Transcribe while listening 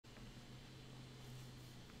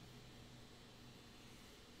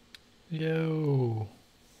Yo,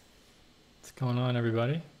 what's going on,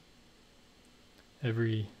 everybody?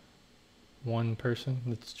 Every one person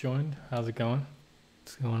that's joined, how's it going?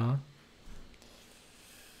 What's going on?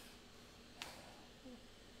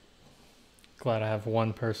 Glad I have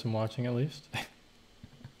one person watching at least.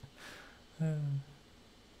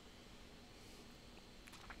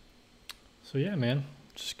 So yeah, man,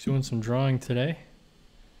 just doing some drawing today.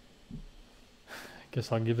 I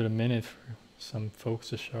guess I'll give it a minute for some folks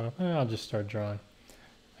to show up. I'll just start drawing.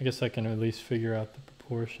 I guess I can at least figure out the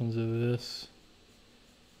proportions of this.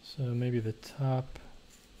 So maybe the top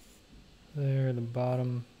there, the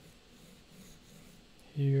bottom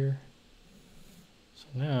here. So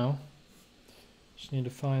now, just need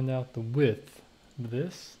to find out the width of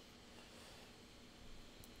this.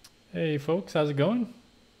 Hey folks, how's it going?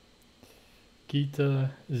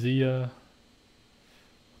 Gita, Zia,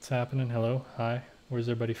 what's happening? Hello, hi, where's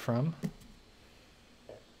everybody from?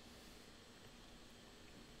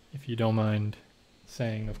 If you don't mind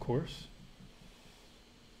saying, of course.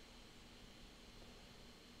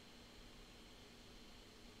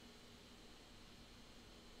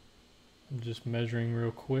 I'm just measuring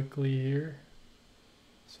real quickly here.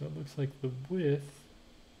 So it looks like the width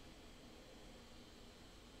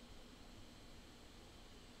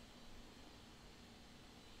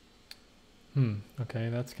okay,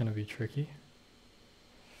 that's gonna be tricky.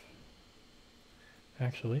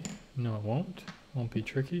 Actually, no it won't. Won't be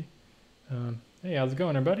tricky. Hey, how's it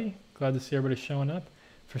going, everybody? Glad to see everybody showing up.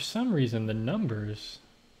 For some reason, the numbers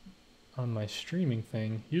on my streaming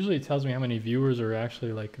thing, usually it tells me how many viewers are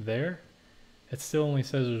actually like there. It still only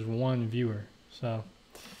says there's one viewer. So,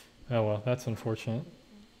 oh well, that's unfortunate.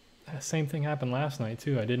 Same thing happened last night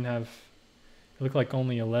too. I didn't have, it looked like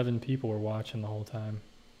only 11 people were watching the whole time.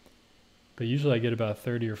 But usually I get about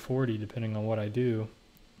 30 or 40 depending on what I do.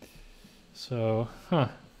 So, I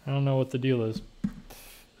don't know what the deal is.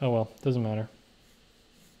 Oh well, doesn't matter.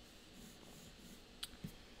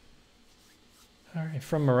 All right,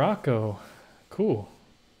 from Morocco. Cool.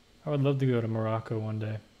 I would love to go to Morocco one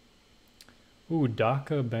day. Ooh,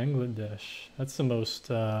 Dhaka, Bangladesh. That's the most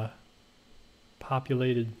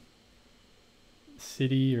populated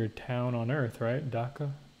city or town on earth, right?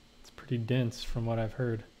 Dhaka. It's pretty dense from what I've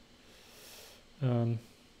heard.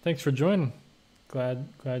 Thanks for joining. Glad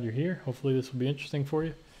you're here. Hopefully this will be interesting for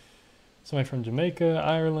you. Somebody from Jamaica,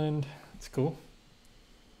 Ireland. It's cool.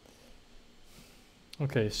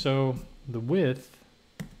 Okay, so the width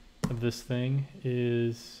of this thing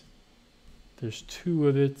is, there's two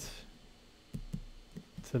of it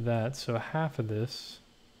to that. So half of this,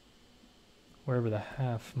 wherever the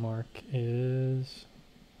half mark is,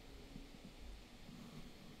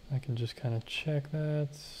 I can just kind of check that.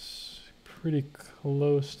 It's pretty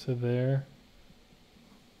close to there.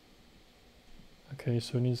 Okay,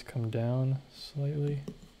 so it needs to come down slightly.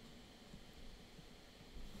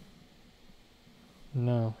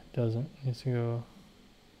 No, it doesn't. It needs to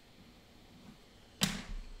go.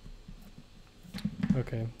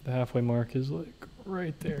 Okay, the halfway mark is like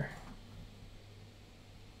right there.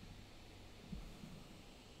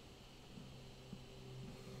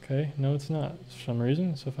 Okay, no it's not for some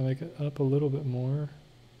reason. So if I make it up a little bit more.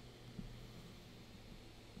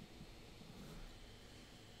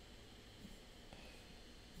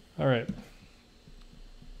 All right.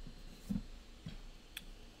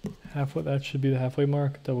 Halfway, that should be the halfway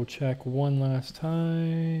mark. Double check one last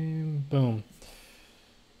time. Boom.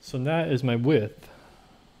 So that is my width.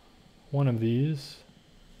 One of these.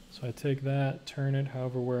 So I take that, turn it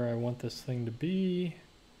however where I want this thing to be.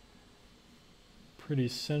 Pretty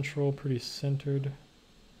central, pretty centered.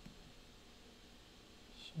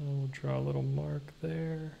 So we'll draw a little mark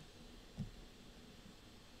there.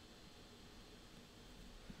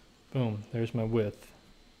 Boom, there's my width.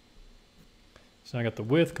 So I got the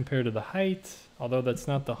width compared to the height, although that's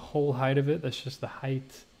not the whole height of it, that's just the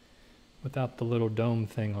height without the little dome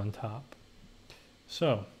thing on top.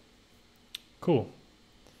 So, cool.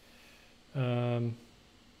 So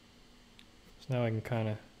now I can kind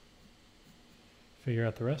of figure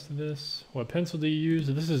out the rest of this. What pencil do you use?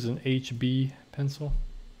 This is an HB pencil.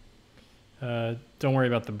 Don't worry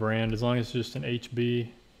about the brand, as long as it's just an HB,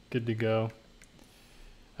 good to go.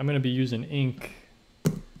 I'm going to be using ink.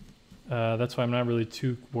 That's why I'm not really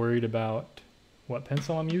too worried about what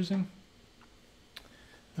pencil I'm using.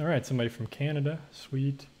 All right, somebody from Canada,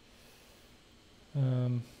 sweet.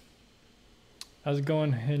 How's it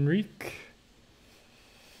going, Henrique?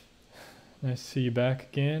 Nice to see you back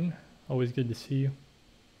again. Always good to see you.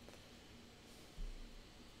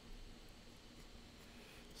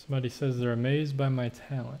 Somebody says they're amazed by my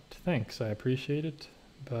talent. Thanks, I appreciate it.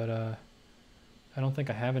 But I don't think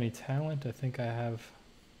I have any talent. I think I have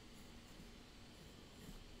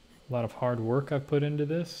a lot of hard work I've put into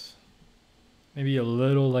this. Maybe a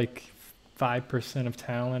little, like 5% of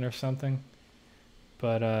talent or something.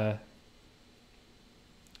 But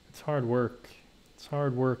it's hard work. It's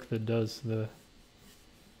hard work that does the,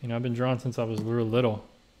 you know, I've been drawing since I was real little.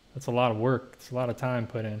 That's a lot of work. It's a lot of time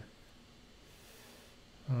put in.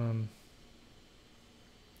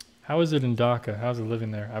 How is it in Dhaka? How's it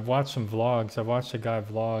living there? I've watched some vlogs. I've watched a guy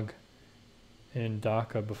vlog in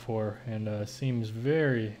Dhaka before, and seems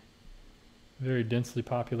very, very densely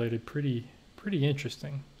populated. Pretty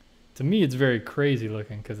interesting. To me, it's very crazy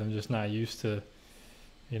looking because I'm just not used to,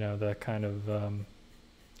 you know, that kind of,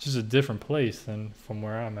 just a different place than from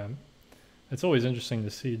where I'm at. It's always interesting to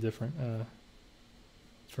see different,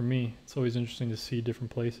 for me, it's always interesting to see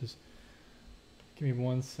different places. Give me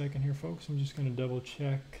 1 second here, folks. I'm just going to double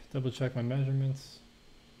check my measurements.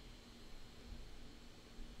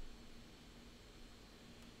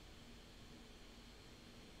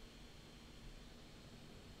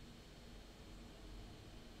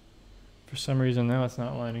 For some reason now it's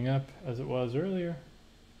not lining up as it was earlier.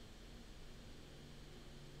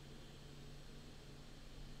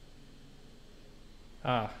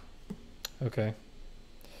 Ah, okay.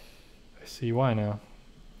 I see why now.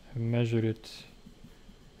 I measured it.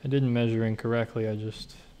 I didn't measure incorrectly, I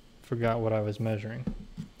just forgot what I was measuring.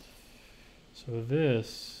 So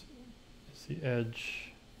this is the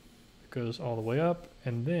edge that goes all the way up,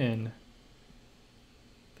 and then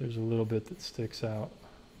there's a little bit that sticks out.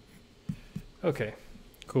 Okay,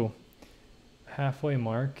 cool. Halfway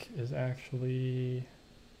mark is actually,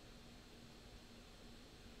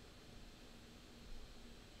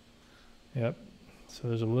 yep, so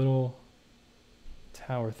there's a little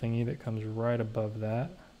tower thingy that comes right above that.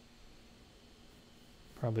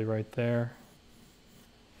 Probably right there.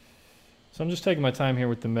 So I'm just taking my time here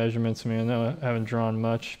with the measurements. I mean, I know I haven't drawn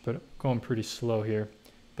much, but going pretty slow here.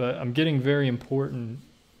 But I'm getting very important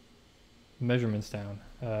measurements down.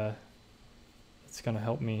 It's going to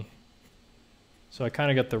help me. So I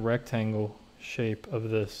kind of got the rectangle shape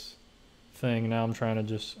of this thing. Now I'm trying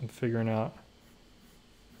to I'm figuring out,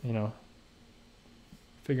 you know,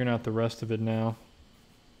 figuring out the rest of it now.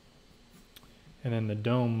 And then the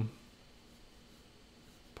dome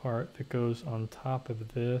part that goes on top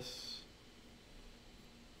of this.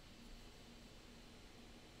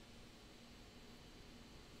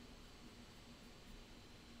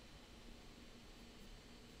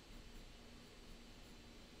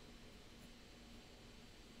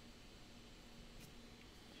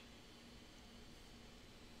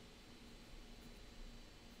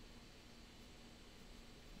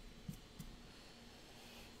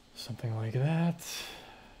 Something like that.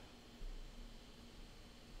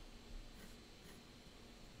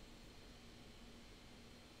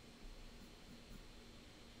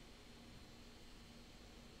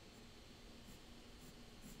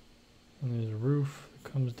 And there's a roof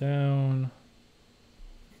that comes down.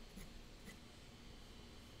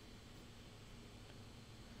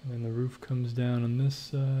 And then the roof comes down on this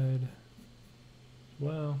side as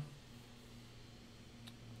well.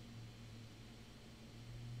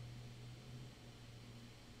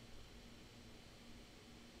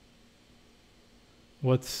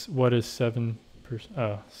 What is 7%?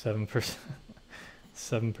 Oh, 7%.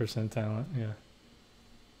 7% talent, yeah.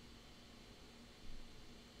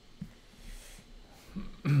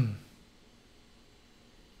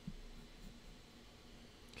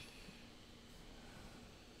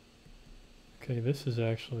 Okay, this is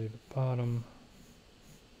actually the bottom.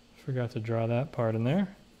 Forgot to draw that part in there.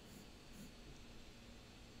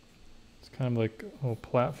 It's kind of like a little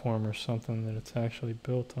platform or something that it's actually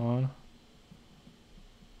built on.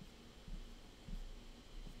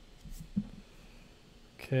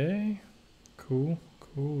 Okay, cool,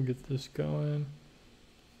 we'll get this going.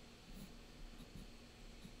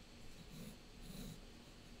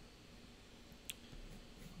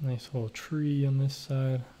 Nice little tree on this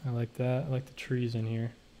side. I like that. I like the trees in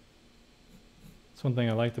here. That's one thing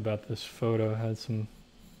I liked about this photo.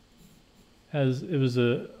 It was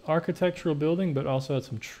a architectural building, but also had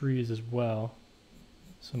some trees as well.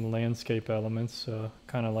 Some landscape elements, so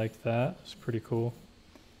kind of liked that. It's pretty cool.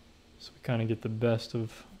 So we kind of get the best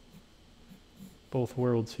of both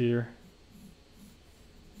worlds here.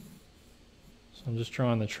 So I'm just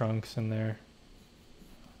drawing the trunks in there.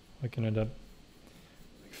 We can end up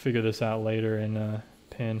figure this out later in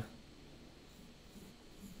pen.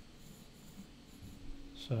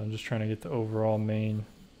 So I'm just trying to get the overall main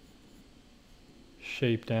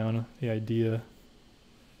shape down, the idea.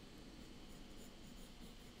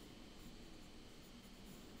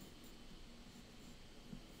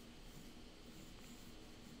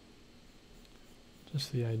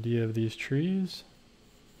 Just the idea of these trees.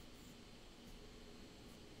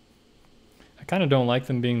 I kind of don't like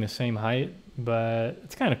them being the same height, but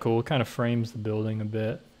it's kind of cool. It kind of frames the building a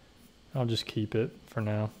bit. I'll just keep it for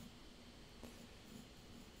now.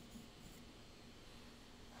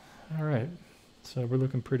 All right, so we're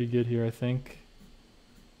looking pretty good here, I think.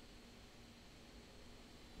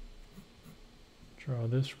 Draw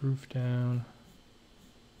this roof down.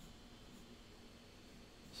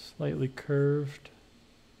 Slightly curved.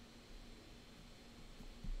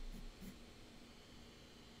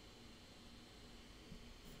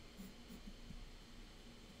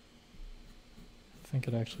 I think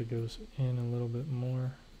it actually goes in a little bit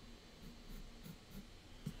more.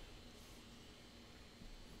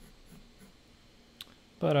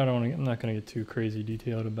 But I'm not going to get too crazy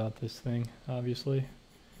detailed about this thing, obviously.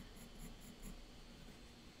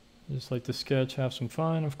 I just like to sketch, have some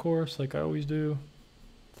fun, of course, like I always do.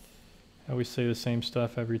 I always say the same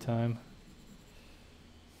stuff every time.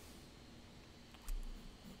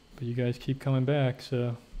 But you guys keep coming back,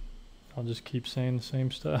 so I'll just keep saying the same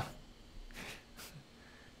stuff.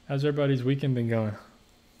 How's everybody's weekend been going?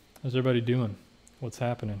 How's everybody doing? What's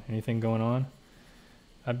happening? Anything going on?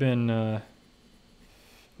 I've been, a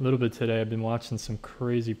little bit today, I've been watching some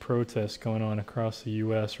crazy protests going on across the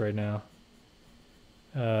US right now.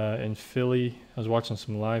 In Philly, I was watching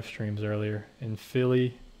some live streams earlier. In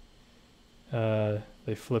Philly,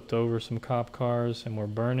 they flipped over some cop cars and were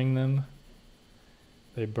burning them.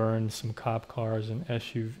 They burned some cop cars and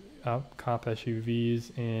cop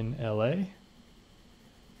SUVs in LA,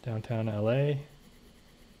 downtown LA.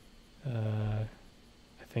 I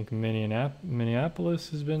think Minneapolis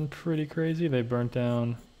has been pretty crazy. They burnt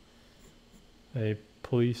down a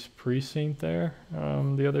police precinct there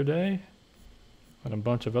the other day, and a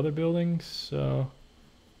bunch of other buildings. So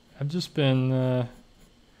I've just been, I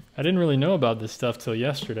didn't really know about this stuff till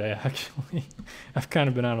yesterday, actually. I've kind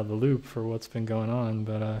of been out of the loop for what's been going on,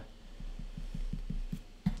 but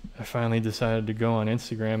I finally decided to go on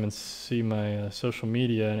Instagram and see my social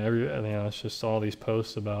media, and it's just all these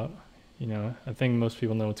posts about, I think most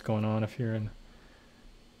people know what's going on if you're in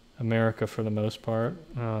America for the most part.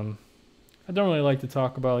 I don't really like to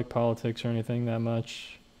talk about like politics or anything that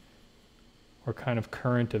much, or kind of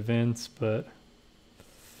current events, but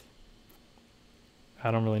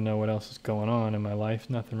I don't really know what else is going on in my life.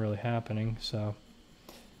 Nothing really happening, so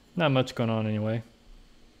not much going on anyway.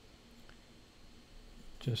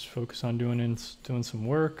 Just focus on doing some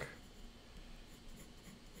work.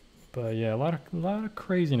 But yeah, a lot of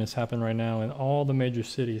craziness happening right now in all the major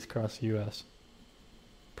cities across the U.S.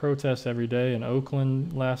 Protests every day in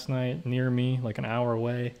Oakland last night, near me, like an hour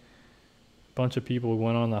away. A bunch of people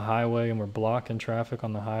went on the highway and were blocking traffic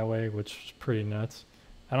on the highway, which is pretty nuts.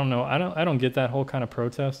 I don't know. I don't get that whole kind of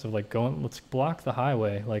protest of like let's block the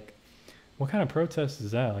highway. Like, what kind of protest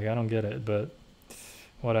is that? Like, I don't get it, but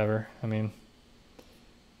whatever. I mean,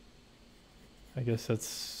 I guess that's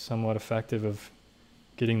somewhat effective of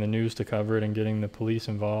getting the news to cover it and getting the police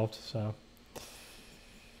involved. So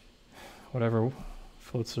whatever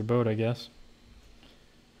floats their boat, I guess.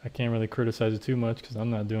 I can't really criticize it too much because I'm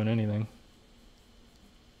not doing anything.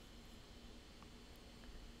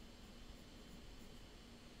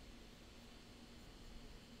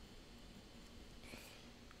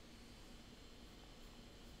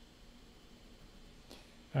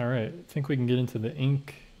 All right, I think we can get into the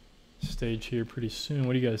ink stage here pretty soon.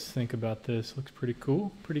 What do you guys think about this? Looks pretty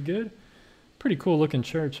cool, pretty good. Pretty cool looking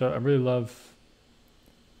church. I really love,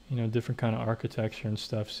 different kind of architecture and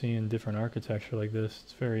stuff. Seeing different architecture like this,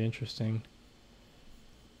 it's very interesting.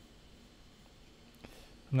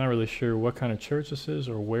 I'm not really sure what kind of church this is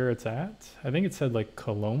or where it's at. I think it said like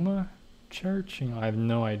Coloma Church. I have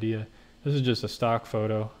no idea. This is just a stock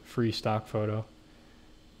photo, free stock photo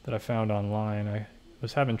that I found online. I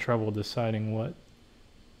was having trouble deciding what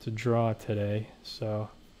to draw today, so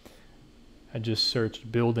I just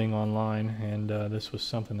searched building online, and this was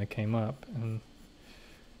something that came up and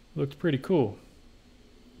looked pretty cool.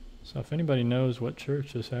 So if anybody knows what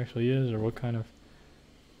church this actually is, or what kind of,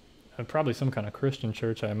 probably some kind of Christian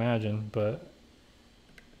church, I imagine, but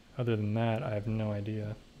other than that, I have no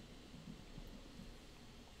idea.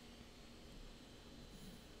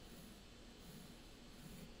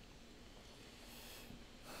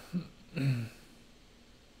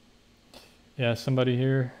 Yeah, somebody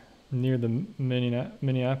here near the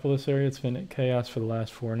Minneapolis area, it's been chaos for the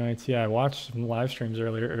last 4 nights. Yeah, I watched some live streams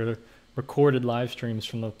earlier, or recorded live streams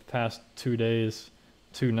from the past 2 days,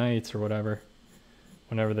 2 nights or whatever,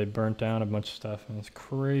 whenever they burnt down a bunch of stuff. And it's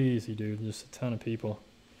crazy, dude, just a ton of people.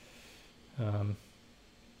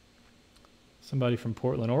 Somebody from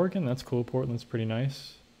Portland, Oregon. That's cool. Portland's pretty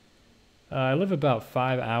nice. I live about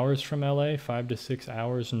 5 hours from LA, 5 to 6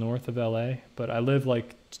 hours north of LA, but I live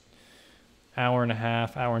like hour and a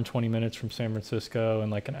half, hour and 20 minutes from San Francisco, and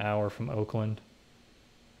like an hour from Oakland.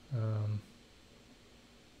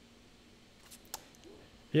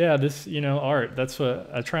 Yeah, this, art, that's what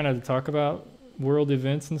I try not to talk about, world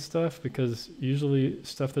events and stuff, because usually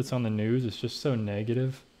stuff that's on the news is just so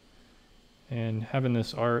negative. And having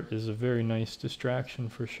this art is a very nice distraction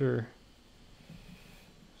for sure.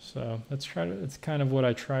 So it's kind of what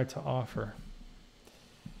I try to offer.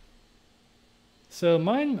 So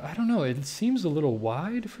mine, I don't know, it seems a little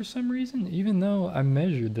wide for some reason, even though I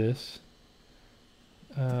measured this.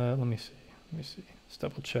 Let me see. Let's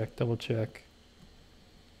double check.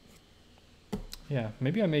 Yeah,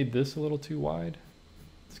 maybe I made this a little too wide.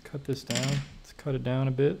 Let's cut this down. Let's cut it down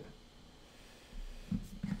a bit.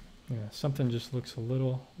 Yeah, something just looks a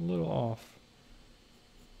little off.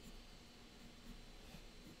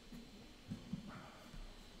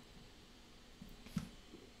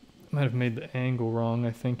 Might have made the angle wrong,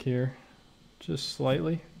 I think, here. Just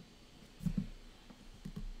slightly.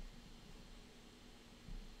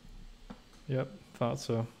 Yep, thought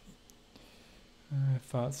so. I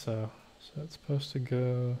thought so. So it's supposed to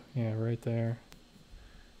go, yeah, right there.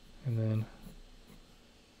 And then,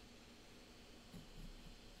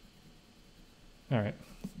 all right.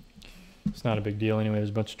 It's not a big deal anyway. There's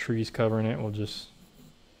a bunch of trees covering it. We'll just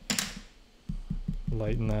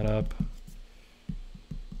lighten that up.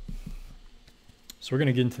 So we're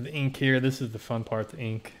gonna get into the ink here. This is the fun part, the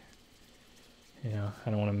ink. I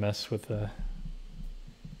don't want to mess with get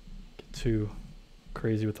too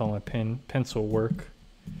crazy with all my pencil work.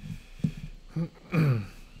 Kind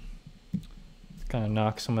of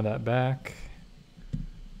knock some of that back.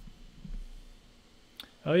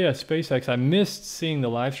 Oh yeah, SpaceX. I missed seeing the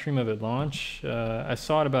live stream of it launch. I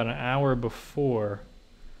saw it about an hour before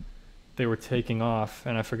they were taking off,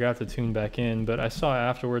 and I forgot to tune back in, but I saw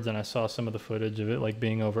afterwards, and I saw some of the footage of it like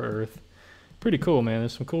being over Earth. Pretty cool, man.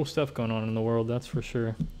 There's some cool stuff going on in the world, that's for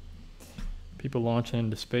sure. People launching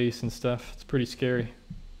into space and stuff. It's pretty scary.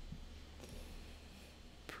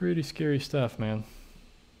 Pretty scary stuff, man.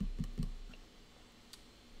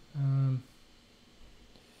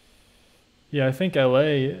 Yeah, I think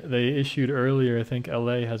LA, they issued earlier, I think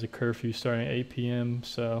LA has a curfew starting at 8 p.m.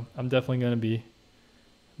 So I'm definitely going to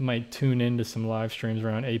might tune into some live streams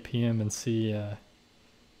around 8 p.m. and see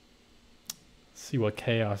what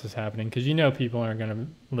chaos is happening. Because people aren't going to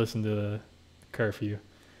listen to the curfew.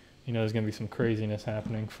 There's going to be some craziness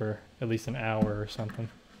happening for at least an hour or something.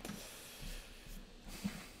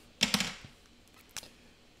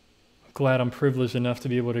 Glad I'm privileged enough to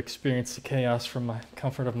be able to experience the chaos from my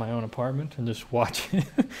comfort of my own apartment and just watch it.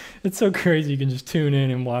 It's so crazy. You can just tune in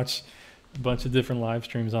and watch a bunch of different live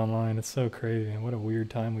streams online. It's so crazy. What a weird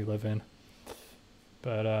time we live in.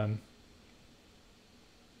 But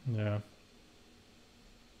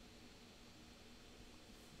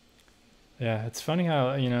yeah, it's funny how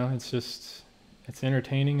it's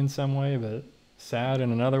entertaining in some way, but sad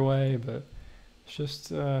in another way. But it's just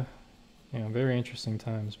very interesting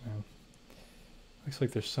times, man. Looks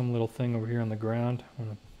like there's some little thing over here on the ground. I'm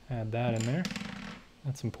going to add that in there.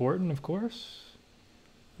 That's important, of course.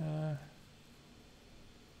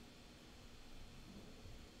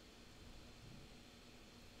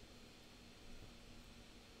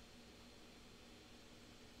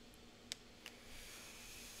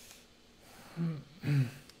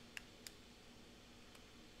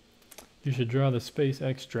 You should draw the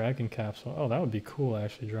SpaceX Dragon capsule. Oh, that would be cool,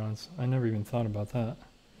 actually, drawing. I never even thought about that.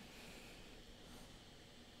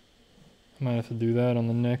 I might have to do that on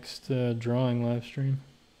the next drawing live stream.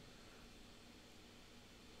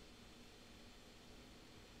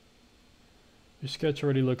 Your sketch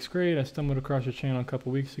already looks great. I stumbled across your channel a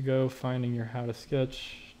couple weeks ago, finding your how to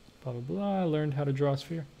sketch, blah, blah, blah. I learned how to draw a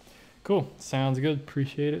sphere. Cool. Sounds good.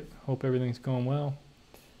 Appreciate it. Hope everything's going well.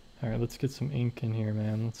 All right, let's get some ink in here,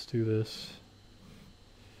 man. Let's do this.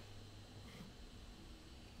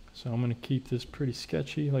 So I'm going to keep this pretty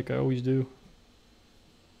sketchy like I always do.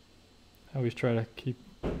 I always try to keep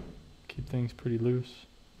things pretty loose.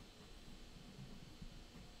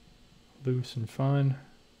 Loose and fun.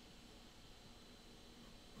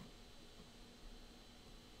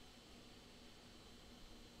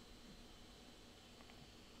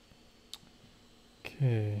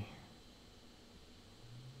 Okay.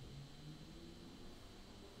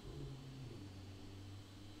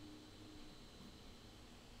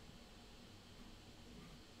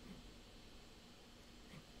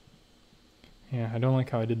 Yeah, I don't like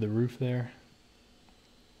how I did the roof there.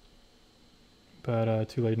 but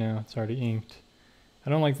too late now, it's already inked. I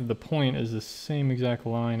don't like that the point is the same exact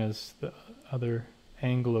line as the other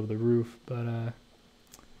angle of the roof, but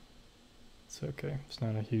it's okay. It's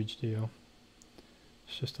not a huge deal.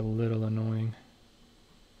 It's just a little annoying.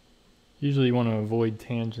 Usually you want to avoid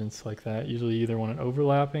tangents like that. Usually you either want it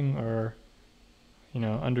overlapping or, you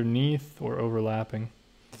know, underneath or overlapping.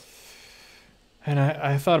 And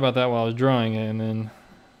I thought about that while I was drawing it, and then,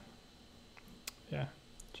 yeah,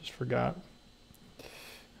 just forgot.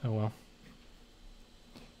 Oh well.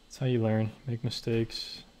 That's how you learn. Make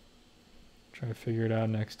mistakes. Try to figure it out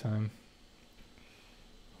next time.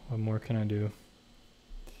 What more can I do?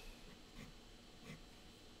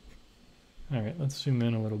 Alright, let's zoom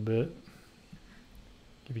in a little bit.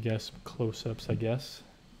 Give you guys some close-ups, I guess.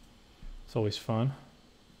 It's always fun.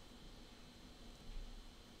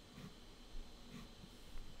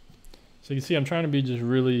 So you can see I'm trying to be just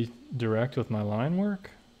really direct with my line work.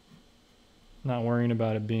 Not worrying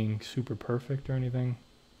about it being super perfect or anything.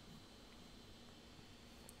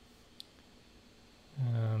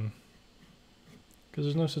 Because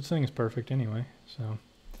there's no such thing as perfect anyway, so.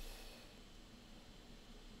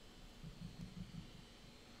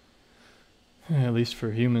 Yeah, at least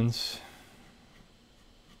for humans.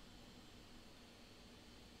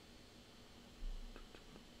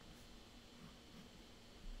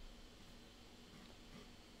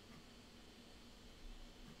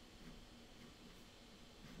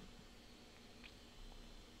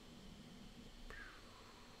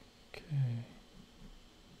 Okay.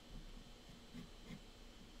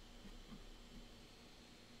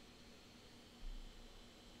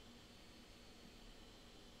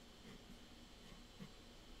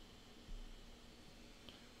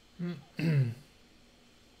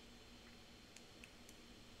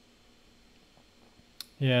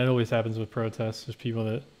 Yeah, it always happens with protests. There's people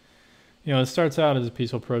that, you know, it starts out as a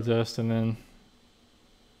peaceful protest, and then,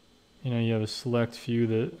 you know, you have a select few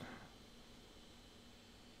that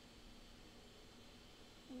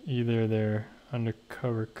either they're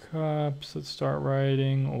undercover cops that start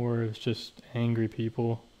rioting, or it's just angry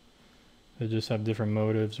people that just have different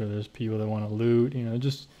motives, or there's people that want to loot, you know,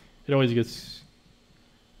 just, it always gets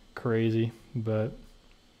crazy, but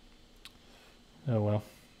oh well.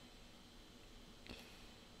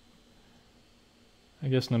 I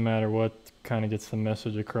guess no matter what, kind of gets the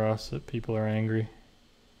message across that people are angry.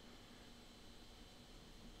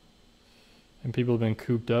 And people have been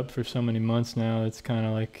cooped up for so many months now, it's kind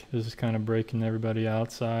of like, this is kind of breaking everybody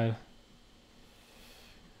outside.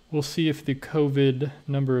 We'll see if the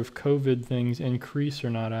number of COVID things increase or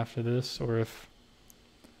not after this, or if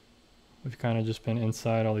we've kind of just been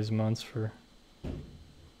inside all these months for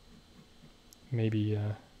maybe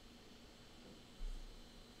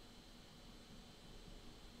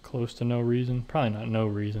close to no reason. Probably not no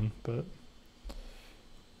reason, but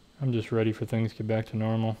I'm just ready for things to get back to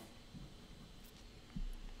normal.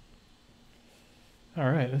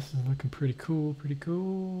 Alright, this is looking pretty cool, pretty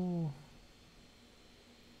cool.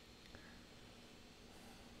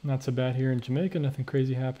 Not so bad here in Jamaica, nothing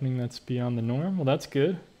crazy happening that's beyond the norm. Well, that's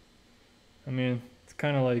good. I mean, it's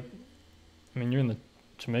kind of like, I mean, you're in the,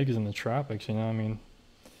 Jamaica's in the tropics, you know, I mean,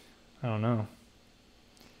 I don't know.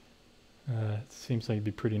 It seems like it'd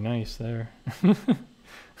be pretty nice there.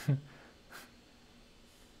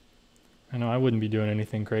 I know I wouldn't be doing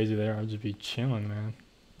anything crazy there, I'd just be chilling, man.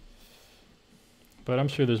 But I'm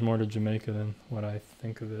sure there's more to Jamaica than what I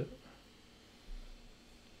think of it.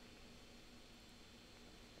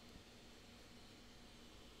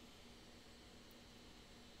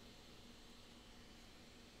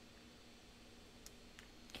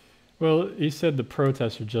 Well, he said the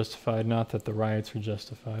protests are justified, not that the riots are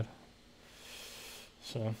justified.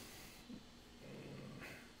 So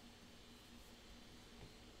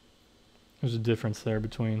there's a difference there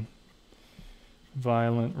between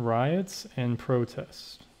violent riots and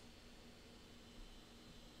protests.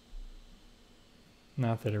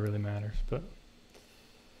 Not that it really matters, but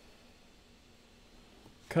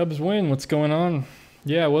Cubs win. What's going on?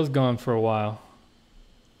 Yeah, I was gone for a while.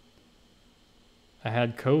 I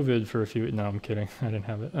had COVID for a few. No, I'm kidding. I didn't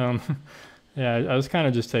have it. Yeah, I was kind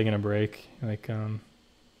of just taking a break. Like, I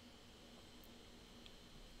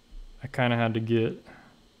kind of had to get.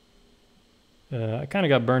 I kind of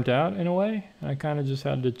got burnt out in a way. I kind of just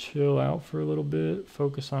had to chill out for a little bit,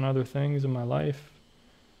 focus on other things in my life,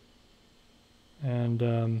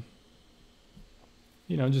 and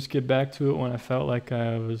you know, just get back to it when I felt like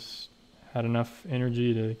I had enough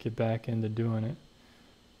energy to get back into doing it.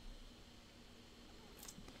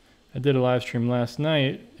 I did a live stream last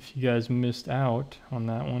night. If you guys missed out on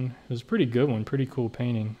that one, it was a pretty good one, pretty cool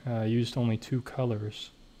painting. I used only 2 colors.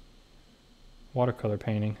 watercolor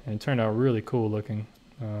painting, and it turned out really cool looking.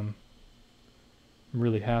 I'm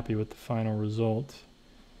really happy with the final result.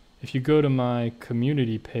 If you go to my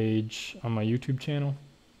community page on my YouTube channel,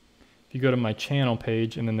 if you go to my channel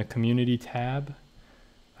page and then the community tab,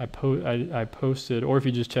 I posted, or if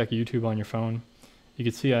you just check YouTube on your phone, you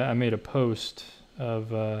can see I made a post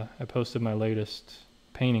of, I posted my latest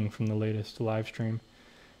painting from the latest live stream.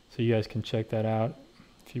 So you guys can check that out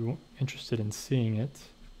if you're interested in seeing it.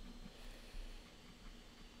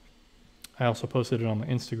 I also posted it on my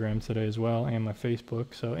Instagram today as well, and my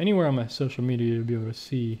Facebook. So anywhere on my social media you'll be able to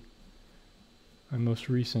see my most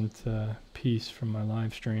recent piece from my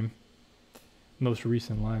live stream. Most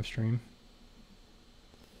recent live stream.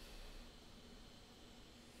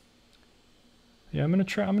 Yeah, I'm gonna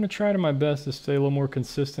try to my best to stay a little more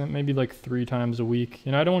consistent, maybe like 3 times a week.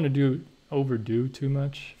 You know, I don't want to overdo too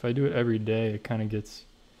much. If I do it every day, it kind of gets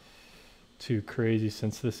too crazy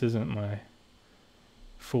since this isn't my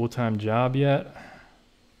full-time job yet.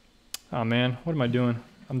 Oh man, what am I doing?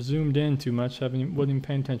 I'm zoomed in too much. Wasn't even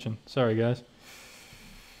paying attention. Sorry, guys.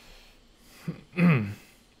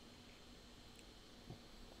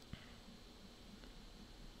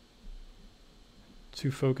 Too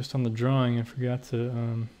focused on the drawing and forgot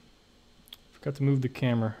to move the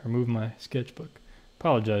camera or move my sketchbook.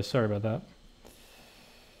 Apologize. Sorry about that.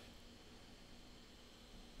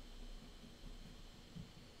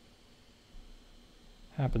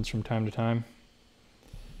 Happens from time to time.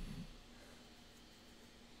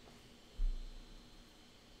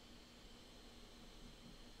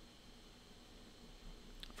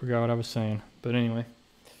 Forgot what I was saying, but anyway.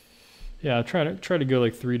 Yeah, I try to go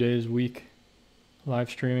like 3 days a week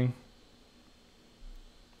live streaming.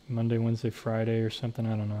 Monday, Wednesday, Friday or something,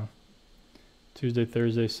 I don't know. Tuesday,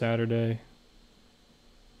 Thursday, Saturday.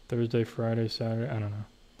 Thursday, Friday, Saturday, I don't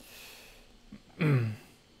know.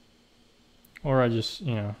 Or I just,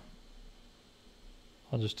 you know,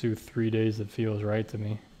 I'll just do 3 days that feels right to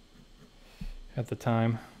me at the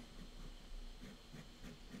time.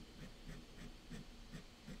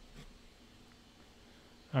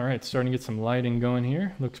 All right, starting to get some lighting going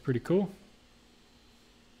here. Looks pretty cool.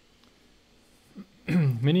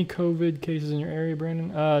 Many COVID cases in your area,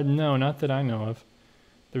 Brandon? No, not that I know of.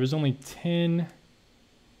 There was only 10.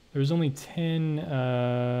 There was only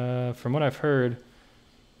 10, from what I've heard.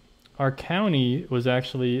 Our county was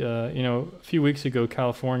actually, you know, a few weeks ago,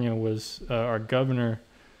 California was, our governor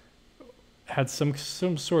had some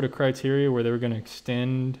sort of criteria where they were going to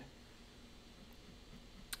extend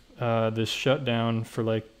this shutdown for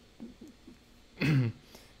like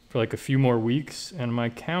for like a few more weeks, and my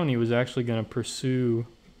county was actually going to pursue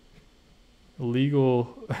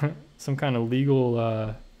legal some kind of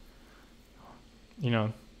legal you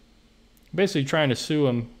know, basically trying to sue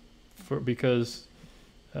them because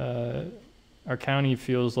our county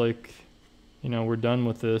feels like, you know, we're done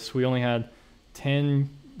with this. We only had 10.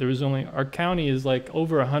 There was only, our county is like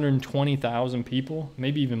over 120,000 people,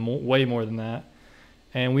 maybe even more, way more than that.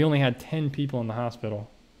 And we only had 10 people in the hospital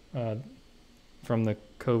from the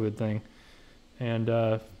COVID thing. And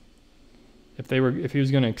if he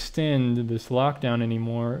was going to extend this lockdown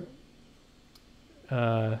anymore,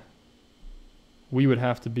 we would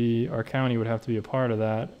have to be, our county would have to be a part of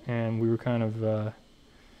that. And we were kind of,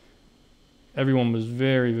 everyone was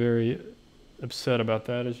very, very upset about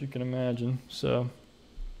that, as you can imagine. So,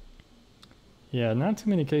 yeah, not too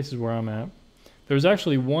many cases where I'm at. There was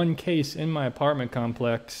actually one case in my apartment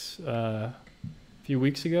complex a few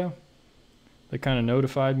weeks ago. They kind of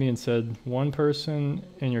notified me and said, one person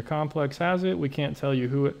in your complex has it. We can't tell you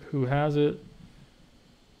who has it.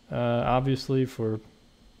 Obviously for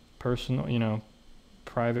personal, you know,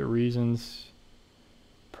 private reasons,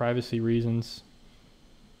 privacy reasons.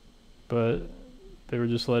 But they were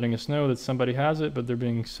just letting us know that somebody has it, but they're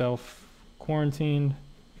being self-quarantined.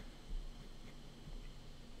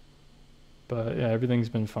 But yeah, everything's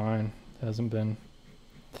been fine. It hasn't been,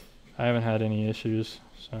 I haven't had any issues,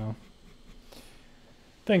 so.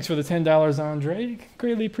 Thanks for the $10, Andre.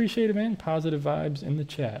 Greatly appreciate it, man. Positive vibes in the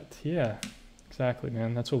chat. Yeah, exactly,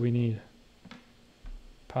 man. That's what we need.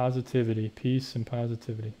 Positivity, peace and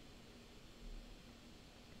positivity.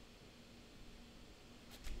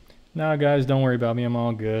 Nah, guys, don't worry about me. I'm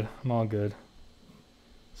all good. I'm all good.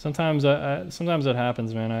 Sometimes sometimes that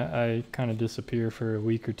happens, man. I kind of disappear for a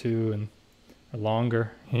week or two and or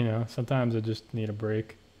longer, you know. Sometimes I just need a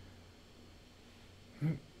break.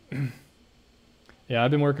 Yeah,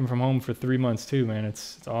 I've been working from home for 3 months too, man.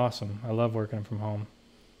 It's awesome. I love working from home.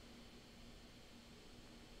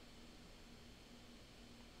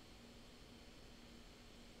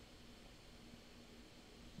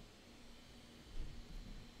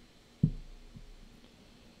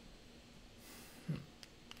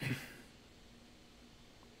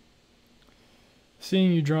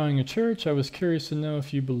 Seeing you drawing a church, I was curious to know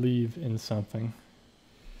if you believe in something.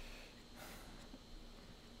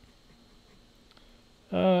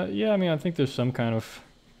 Yeah, I mean, I think there's some kind of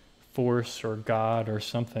force or God or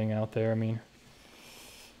something out there. I mean,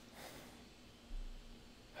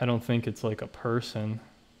 I don't think it's like a person,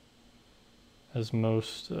 as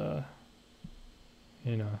most, you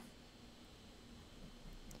know.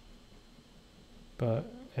 But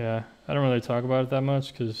yeah, I don't really talk about it that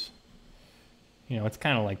much because, you know, it's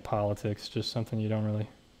kind of like politics, just something you don't really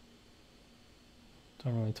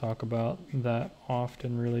talk about that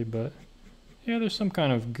often, really. But yeah, there's some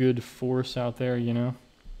kind of good force out there, you know,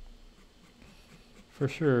 for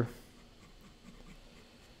sure.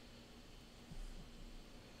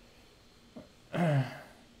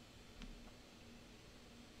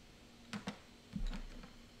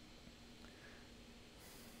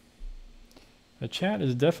 The chat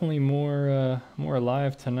is definitely more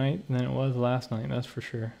alive tonight than it was last night, that's for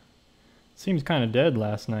sure. Seems kind of dead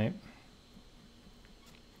last night,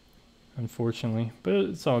 unfortunately, but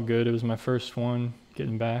it's all good. It was my first one,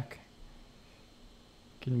 getting back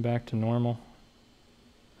to normal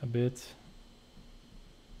a bit.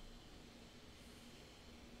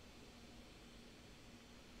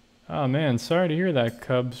 Oh man, sorry to hear that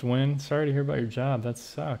Cubs win. Sorry to hear about your job. That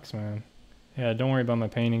sucks, man. Yeah, don't worry about my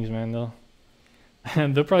paintings, man.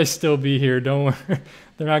 They'll probably still be here. Don't worry.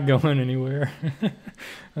 They're not going anywhere,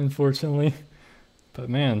 unfortunately. But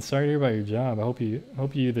man, sorry to hear about your job. I hope you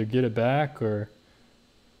either get it back or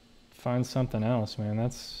find something else, man.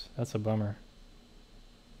 That's a bummer.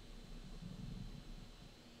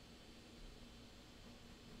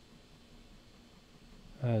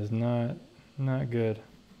 That is not good.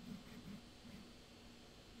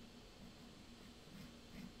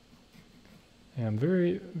 Yeah, I'm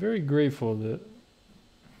very, very grateful that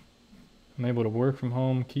I'm able to work from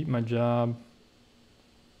home, keep my job,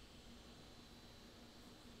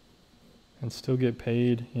 and still get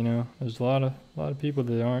paid, you know. There's a lot of people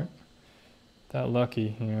that aren't that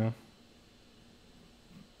lucky, you know.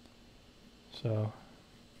 So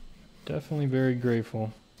definitely very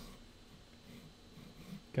grateful.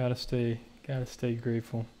 Gotta stay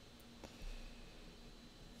grateful.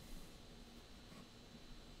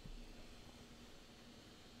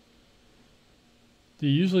 Do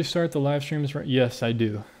you usually start the live streams right? Yes, I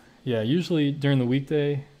do. Yeah, usually during the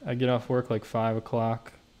weekday, I get off work like 5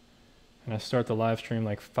 o'clock, and I start the live stream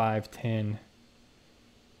like 5:10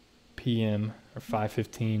 p.m. or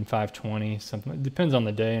 5:15, 5:20, something. It depends on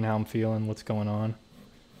the day and how I'm feeling, what's going on.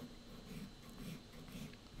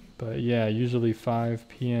 But yeah, usually 5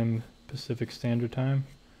 p.m. Pacific Standard Time.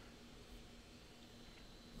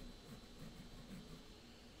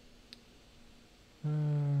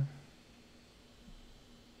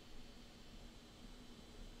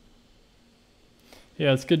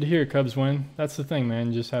 Yeah, it's good to hear Cubs win. That's the thing,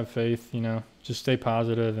 man. Just have faith, you know. Just stay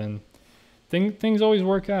positive, and things always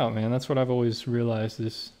work out, man. That's what I've always realized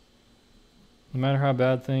is no matter how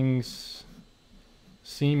bad things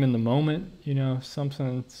seem in the moment, you know,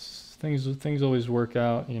 things always work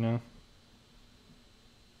out, you know.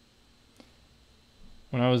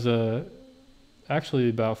 When I was actually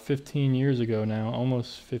about 15 years ago now,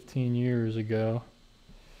 almost 15 years ago,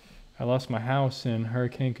 I lost my house in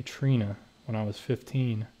Hurricane Katrina when I was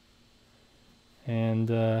 15. And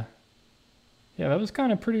yeah, that was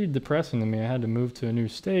kind of pretty depressing to me. I had to move to a new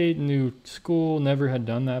state, new school, never had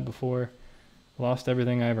done that before. Lost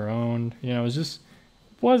everything I ever owned. You know, it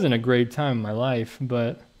wasn't a great time in my life,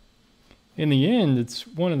 but in the end, it's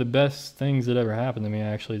one of the best things that ever happened to me,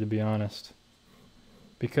 actually, to be honest.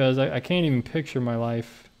 Because I can't even picture my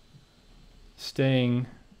life staying...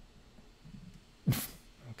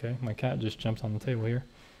 Okay, my cat just jumped on the table here.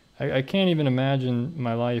 I can't even imagine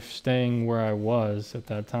my life staying where I was at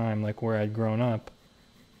that time, like where I'd grown up.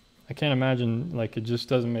 I can't imagine, like, it just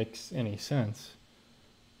doesn't make any sense.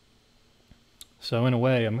 So in a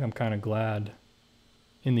way, I'm kind of glad.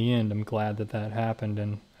 In the end, I'm glad that happened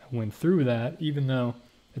and I went through that, even though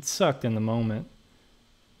it sucked in the moment.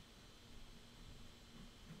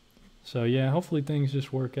 So yeah, hopefully things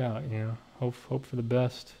just work out, you know. Hope for the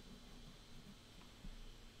best.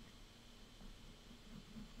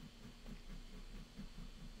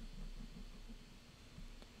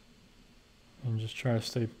 And just try to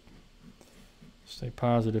stay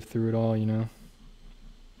positive through it all, you know.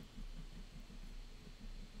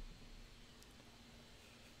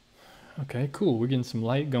 Okay, cool. We're getting some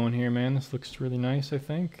light going here, man. This looks really nice, I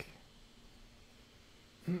think.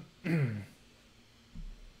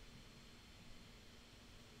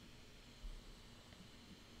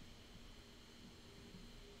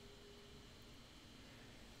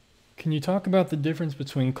 Can you talk about the difference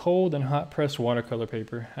between cold and hot pressed watercolor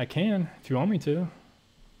paper? I can, if you want me to.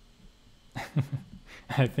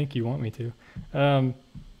 I think you want me to.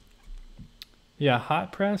 Yeah,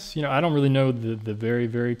 hot press, you know, I don't really know the very,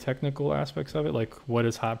 very technical aspects of it, like what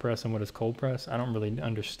is hot press and what is cold press. I don't really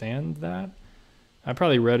understand that. I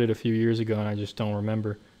probably read it a few years ago and I just don't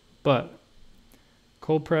remember. But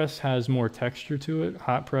cold press has more texture to it.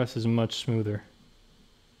 Hot press is much smoother.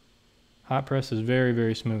 Hot press is very,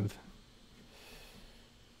 very smooth.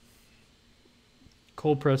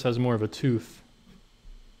 Cold press has more of a tooth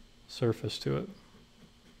surface to it.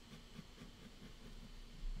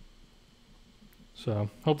 So,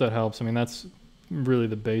 hope that helps. I mean, that's really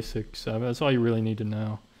the basics of it. That's all you really need to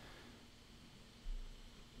know.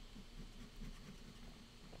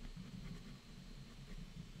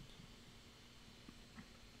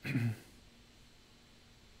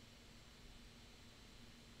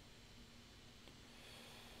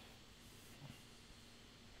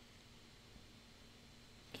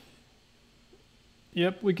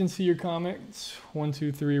 Yep, we can see your comments.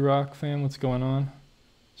 123 Rock fam, what's going on?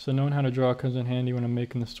 So knowing how to draw comes in handy when I'm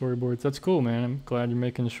making the storyboards. That's cool, man. I'm glad you're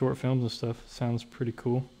making the short films and stuff. Sounds pretty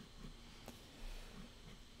cool.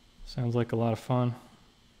 Sounds like a lot of fun.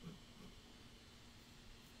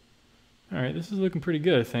 All right, this is looking pretty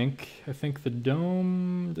good, I think. I think the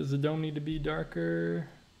dome, does the dome need to be darker?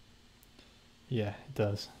 Yeah, it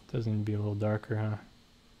does. It does need to be a little darker, huh?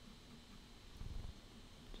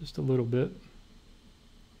 Just a little bit.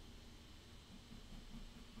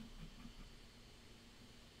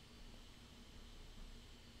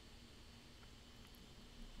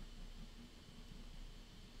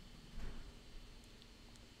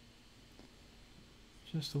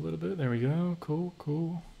 Just a little bit. There we go. Cool,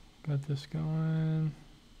 cool. Got this going.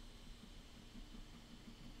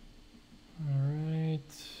 All right.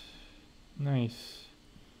 Nice.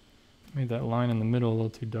 Made that line in the middle a little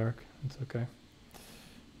too dark. That's okay.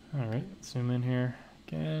 All right. Zoom in here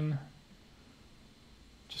again.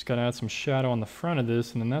 Just got to add some shadow on the front of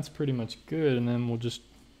this, and then that's pretty much good. And then we'll just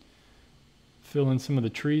fill in some of the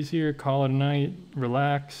trees here, call it a night,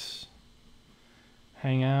 relax,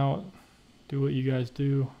 hang out. Do what you guys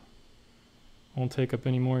do. Won't take up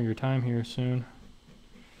any more of your time here soon.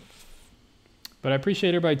 But I appreciate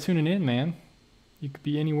everybody tuning in, man. You could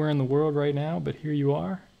be anywhere in the world right now, but here you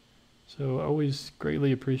are. So I always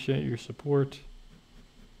greatly appreciate your support.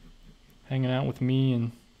 Hanging out with me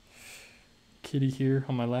and Kitty here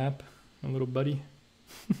on my lap, my little buddy.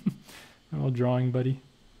 My little drawing buddy.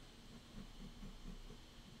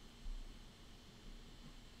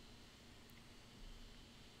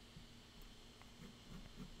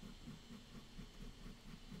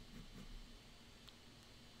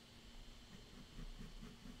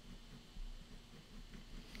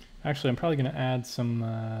 Actually, I'm probably going to add some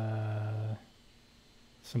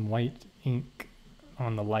white ink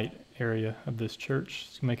on the light area of this church.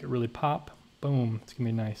 It's going to make it really pop. Boom. It's going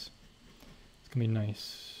to be nice. It's going to be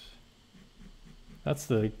nice. That's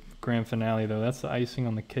the grand finale, though. That's the icing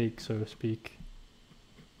on the cake, so to speak,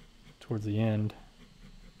 towards the end.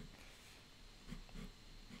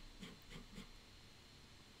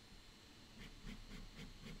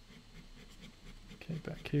 Okay,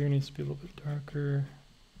 back here needs to be a little bit darker.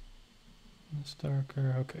 It's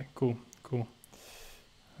darker. Okay, cool, cool.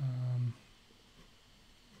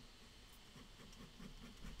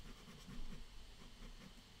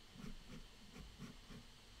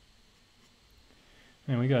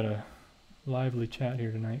 Man, we got a lively chat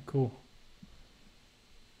here tonight. Cool.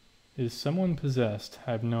 Is someone possessed?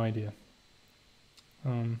 I have no idea.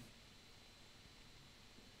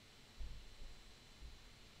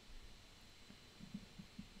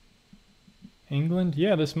 England?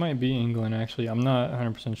 Yeah, this might be England, actually. I'm not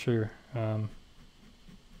 100% sure. The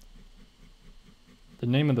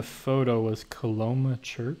name of the photo was Coloma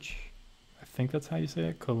Church. I think that's how you say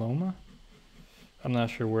it, Coloma? I'm not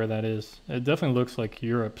sure where that is. It definitely looks like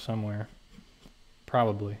Europe somewhere.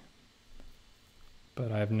 Probably.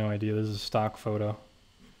 But I have no idea. This is a stock photo.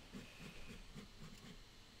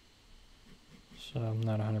 So I'm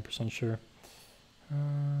not 100% sure.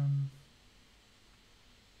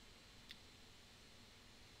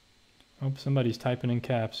 Hope somebody's typing in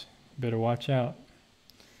caps. You better watch out.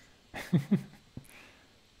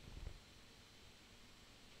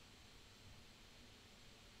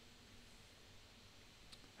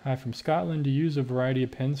 Hi from Scotland. Do you use a variety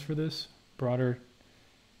of pens for this? Broader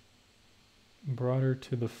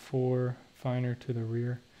to the fore, finer to the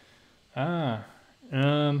rear.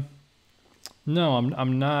 No,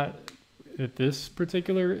 I'm not at this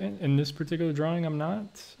particular in this particular drawing. I'm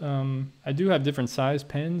not. I do have different size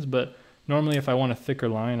pens, but Normally if I want a thicker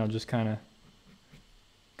line, I'll just kind of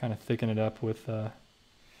thicken it up with,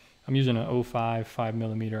 I'm using an 0.5,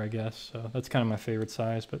 5mm, I guess. So that's kind of my favorite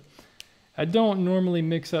size, but I don't normally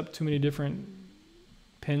mix up too many different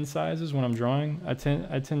pin sizes when I'm drawing. I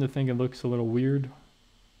tend to think it looks a little weird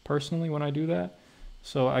personally when I do that.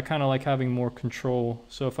 So I kind of like having more control.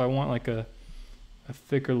 So if I want like a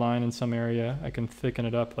thicker line in some area, I can thicken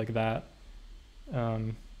it up like that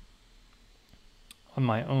on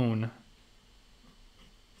my own.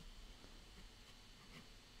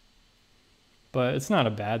 But it's not a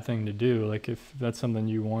bad thing to do. Like if that's something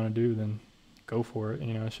you want to do, then go for it.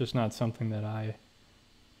 You know, it's just not something that I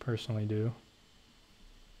personally do.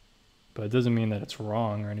 But it doesn't mean that it's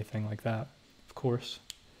wrong or anything like that. Of course,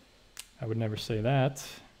 I would never say that.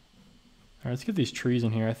 All right, let's get these trees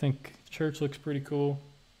in here. I think the church looks pretty cool.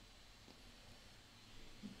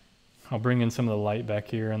 I'll bring in some of the light back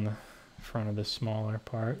here in the front of this smaller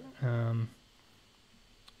part a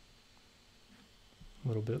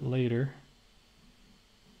little bit later.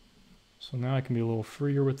 So now I can be a little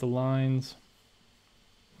freer with the lines.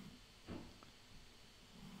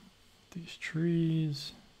 These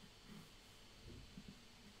trees.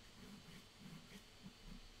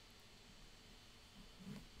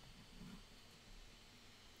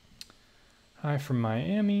 Hi from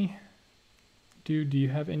Miami. Dude, do you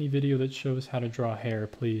have any video that shows how to draw hair,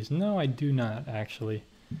 please? No, I do not actually.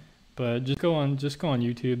 But just go on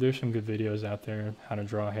YouTube. There's some good videos out there how to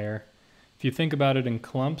draw hair. If you think about it in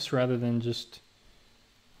clumps rather than just,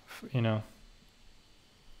 you know,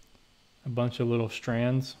 a bunch of little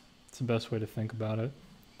strands, it's the best way to think about it.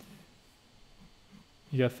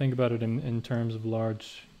 You got to think about it in terms of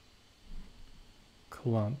large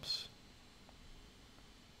clumps.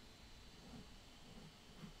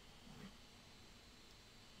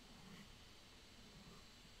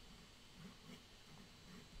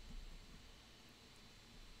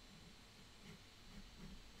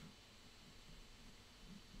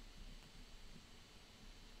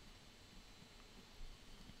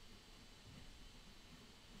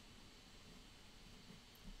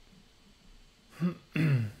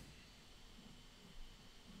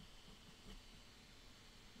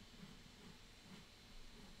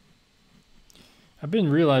 I've been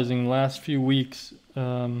realizing the last few weeks,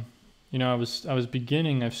 you know,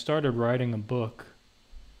 I've started writing a book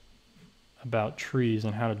about trees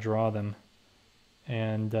and how to draw them.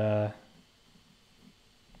 And, you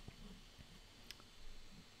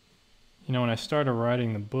know, when I started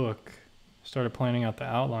writing the book, started planning out the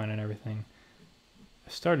outline and everything,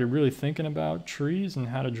 I started really thinking about trees and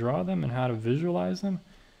how to draw them and how to visualize them.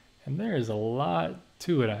 And there is a lot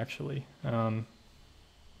to it, actually.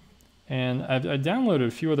 And I downloaded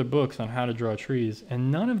a few other books on how to draw trees,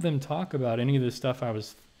 and none of them talk about any of this stuff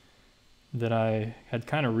that I had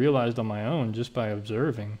kind of realized on my own just by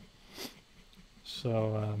observing.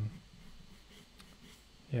 So,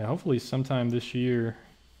 yeah, hopefully sometime this year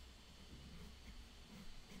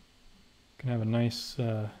I can have a nice,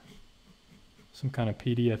 some kind of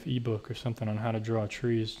PDF ebook or something on how to draw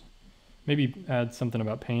trees. Maybe add something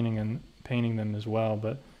about painting them as well,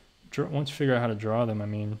 but once you figure out how to draw them, I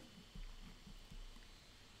mean,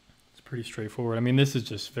 pretty straightforward. I mean, this is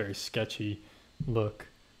just very sketchy look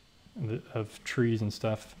of trees and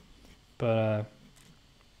stuff, but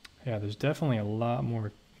yeah, there's definitely a lot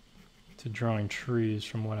more to drawing trees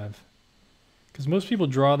from what because most people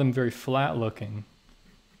draw them very flat looking,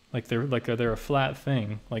 like they're a flat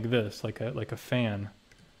thing, like this, like a fan,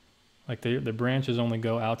 like the branches only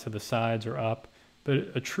go out to the sides or up, but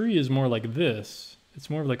a tree is more like this. It's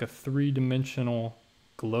more like a three-dimensional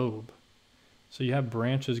globe. So you have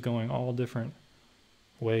branches going all different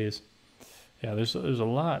ways. Yeah, there's a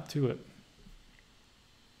lot to it.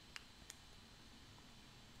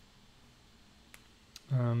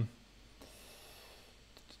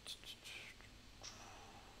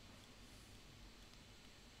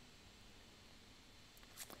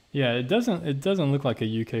 Yeah, it doesn't look like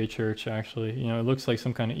a UK church actually. You know, it looks like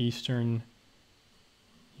some kind of Eastern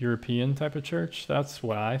European type of church. That's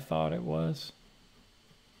what I thought it was.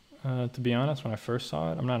 To be honest, when I first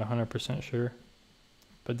saw it, I'm not 100% sure,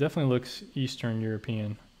 but definitely looks Eastern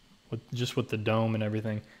European, with the dome and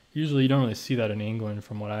everything. Usually, you don't really see that in England,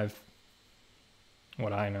 from what I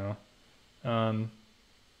know. Can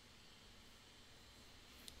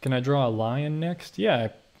I draw a lion next? Yeah,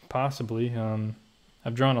 possibly.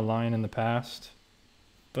 I've drawn a lion in the past,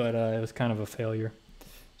 but it was kind of a failure.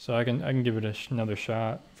 So I can give it another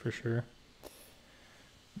shot for sure.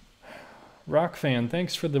 Rock fan,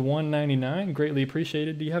 thanks for the $1.99. Greatly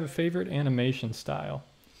appreciated. Do you have a favorite animation style?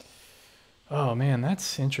 Oh man,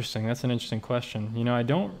 that's interesting. That's an interesting question. You know, I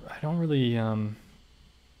don't really, you know,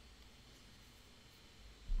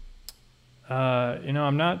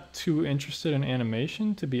 I'm not too interested in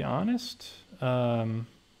animation, to be honest. What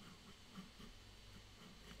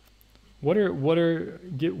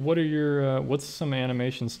are your what's some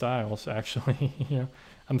animation styles actually? You know,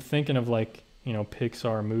 I'm thinking of like, you know,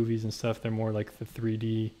 Pixar movies and stuff. They're more like the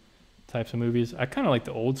 3D types of movies. I kind of like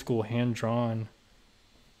the old school hand drawn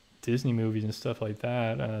Disney movies and stuff like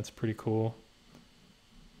that. That's pretty cool.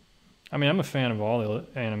 I mean, I'm a fan of all the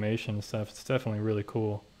animation and stuff. It's definitely really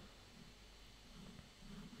cool.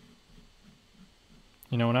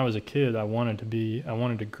 You know, when I was a kid, I wanted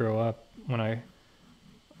to grow up. When I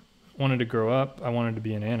wanted to grow up, I wanted to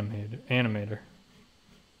be an animator.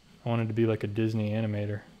 I wanted to be like a Disney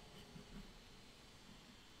animator.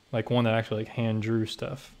 Like one that actually like hand drew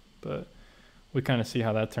stuff. But we kind of see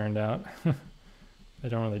how that turned out. They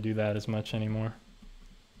don't really do that as much anymore.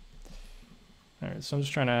 All right, so I'm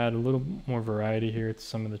just trying to add a little more variety here to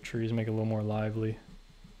some of the trees, make it a little more lively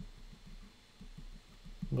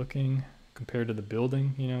looking compared to the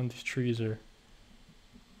building. You know, these trees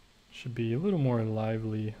should be a little more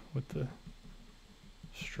lively with the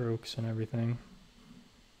strokes and everything.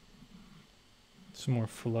 Some more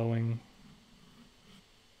flowing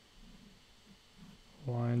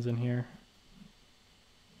lines in here.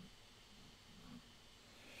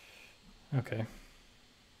 Okay.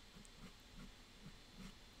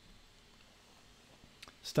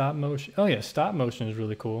 Stop motion. Oh yeah, stop motion is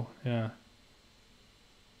really cool. Yeah.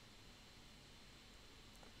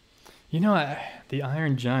 You know, The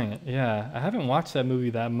Iron Giant. Yeah, I haven't watched that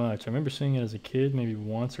movie that much. I remember seeing it as a kid, maybe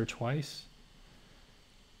once or twice.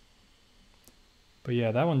 But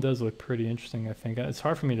yeah, that one does look pretty interesting, I think. It's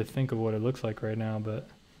hard for me to think of what it looks like right now, but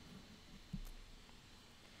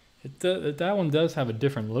that one does have a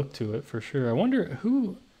different look to it for sure. I wonder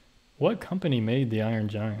what company made The Iron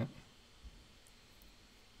Giant?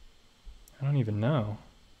 I don't even know.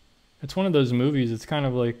 It's one of those movies, it's kind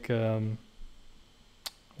of like,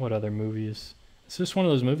 what other movies? It's just one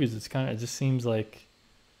of those movies, it just seems like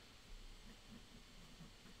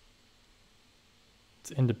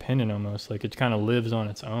it's independent almost, like it kind of lives on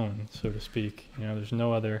its own, so to speak. You know, there's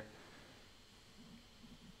no other,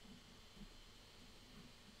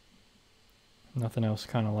 nothing else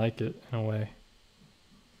kind of like it in a way.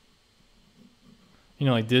 You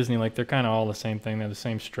know, like Disney, like they're kind of all the same thing. They're the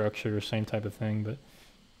same structure, same type of thing. But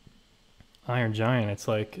Iron Giant, it's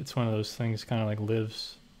like, it's one of those things kind of like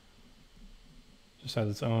lives, just has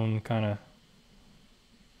its own kind of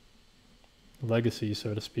legacy,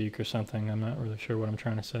 so to speak, or something. I'm not really sure what I'm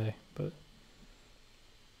trying to say, but.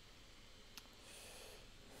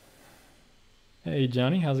 Hey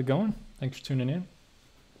Johnny, how's it going? Thanks for tuning in.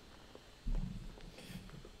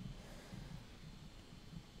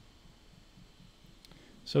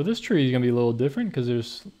 So this tree is going to be a little different because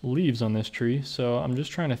there's leaves on this tree. So I'm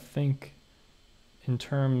just trying to think in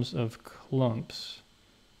terms of clumps,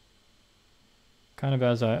 kind of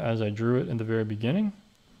as I drew it in the very beginning.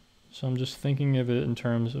 So I'm just thinking of it in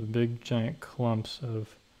terms of big giant clumps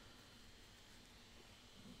of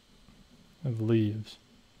leaves.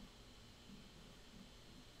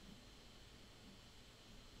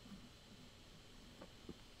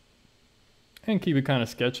 And keep it kind of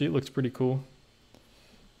sketchy. It looks pretty cool.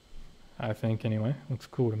 I think anyway. Looks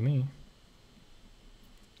cool to me.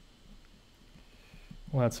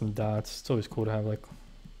 We'll add some dots. It's always cool to have like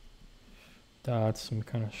dots, some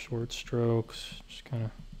kind of short strokes. Just kind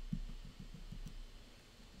of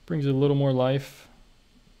brings it a little more life.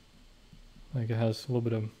 Like it has a little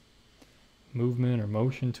bit of movement or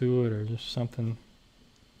motion to it, or just something.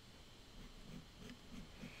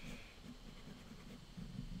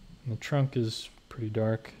 And the trunk is pretty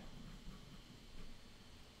dark.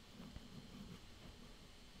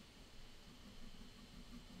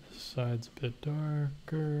 This side's a bit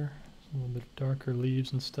darker. A little bit darker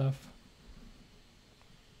leaves and stuff.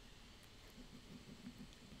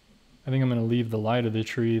 I think I'm going to leave the light of the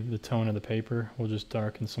tree the tone of the paper. We'll just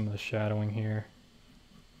darken some of the shadowing here.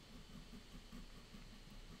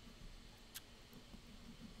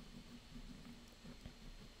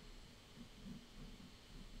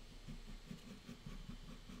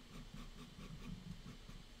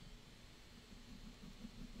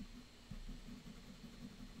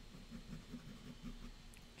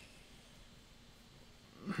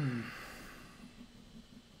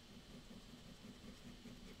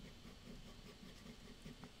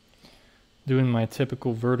 Doing my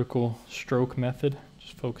typical vertical stroke method,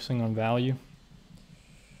 just focusing on value.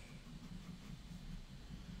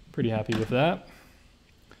 Pretty happy with that.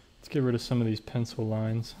 Let's get rid of some of these pencil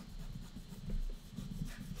lines.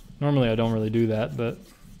 Normally I don't really do that, but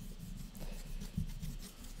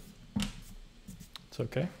it's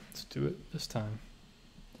okay. Let's do it this time.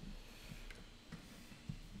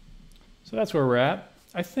 So that's where we're at.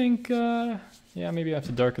 I think, yeah, maybe I have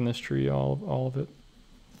to darken this tree, all of it.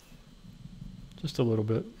 Just a little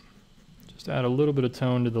bit. Just add a little bit of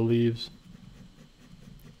tone to the leaves.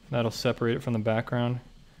 That'll separate it from the background.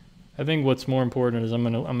 I think what's more important is I'm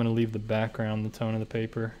gonna leave the background the tone of the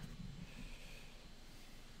paper.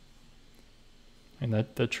 And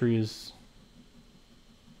that tree is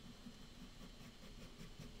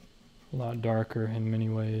a lot darker in many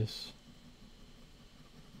ways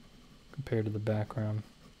compared to the background.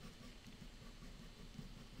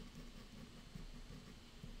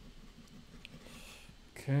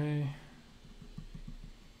 Okay.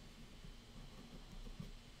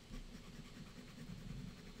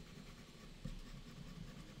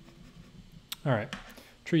 All right.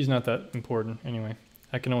 Tree's not that important anyway.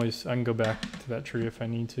 I can go back to that tree if I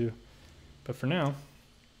need to. But for now, I'm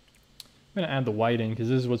going to add the white in because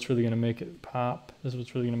this is what's really going to make it pop. This is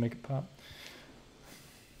what's really going to make it pop.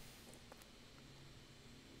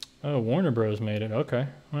 Oh, Warner Bros. Made it. Okay.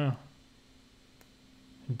 Wow.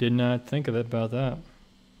 Did not think of it about that.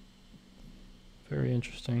 Very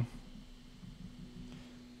interesting.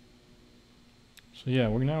 So yeah,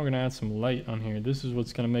 now we're going to add some light on here. This is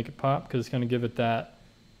what's going to make it pop because it's going to give it that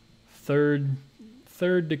third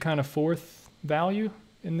to kind of fourth value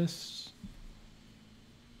in this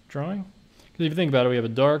drawing. Because if you think about it, we have a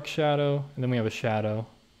dark shadow, and then we have a shadow,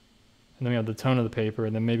 and then we have the tone of the paper,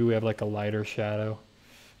 and then maybe we have like a lighter shadow.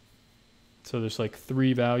 So there's like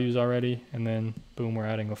 3 values already, and then boom, we're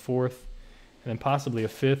adding a fourth, and then possibly a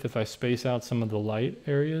fifth if I space out some of the light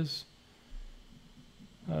areas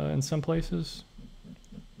in some places,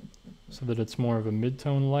 so that it's more of a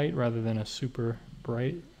mid-tone light rather than a super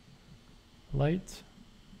bright light.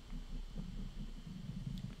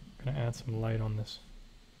 I'm gonna add some light on this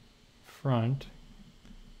front.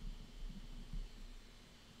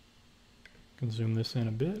 Can zoom this in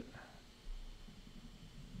a bit.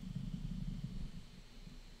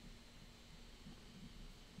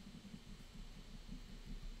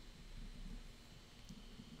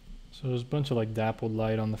 So there's a bunch of like dappled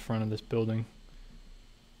light on the front of this building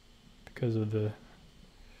because of the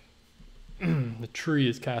the tree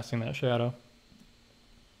is casting that shadow.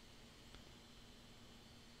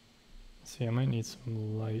 Let's see, I might need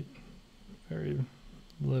some light. Very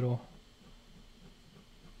little.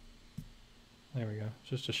 There we go.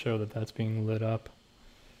 Just to show that that's being lit up.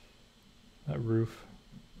 That roof.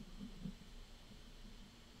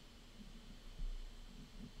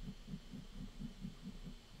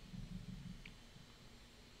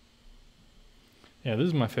 Yeah, this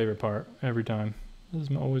is my favorite part every time. This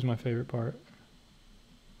is always my favorite part.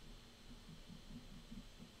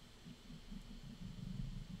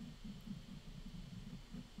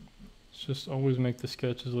 It's just always make the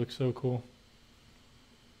sketches look so cool.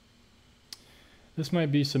 This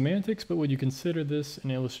might be semantics, but would you consider this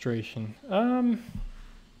an illustration?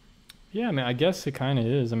 Yeah, I mean, I guess it kind of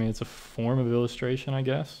is. I mean, it's a form of illustration, I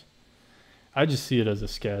guess. I just see it as a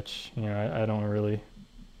sketch. You know, I don't really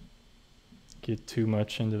get too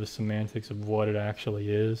much into the semantics of what it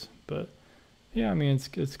actually is, but yeah, I mean,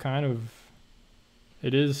 it's kind of,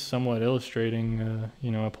 it is somewhat illustrating,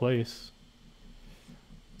 you know, a place.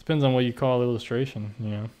 Depends on what you call illustration, you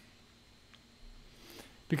know,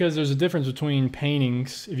 because there's a difference between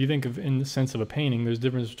paintings. If you think of in the sense of a painting, there's a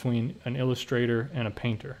difference between an illustrator and a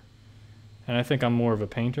painter, and I think I'm more of a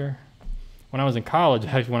painter. When I was in college,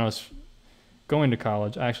 actually, when I was going to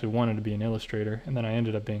college, I actually wanted to be an illustrator, and then I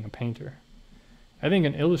ended up being a painter. I think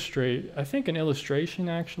an illustration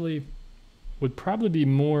actually would probably be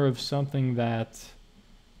more of something that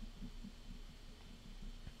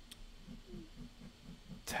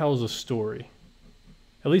tells a story.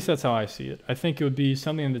 At least that's how I see it. I think it would be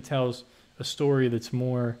something that tells a story that's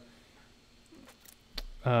more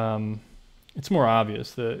it's more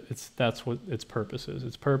obvious that that's what its purpose is.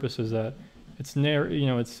 Its purpose is that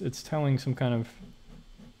it's telling some kind of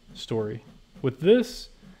story. With this,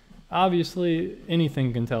 obviously,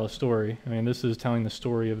 anything can tell a story. I mean, this is telling the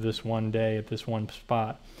story of this one day at this one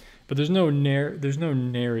spot, but there's no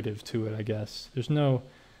narrative to it. I guess there's no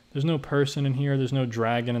person in here. There's no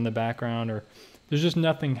dragon in the background, or there's just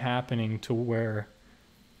nothing happening to where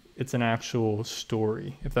it's an actual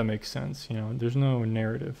story, if that makes sense. You know, there's no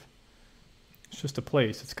narrative. It's just a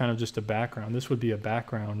place. It's kind of just a background. This would be a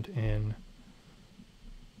background in,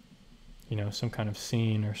 you know, some kind of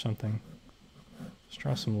scene or something. Let's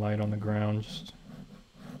draw some light on the ground, just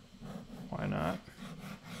why not?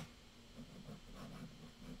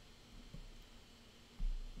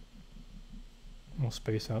 we'll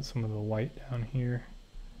space out some of the white down here.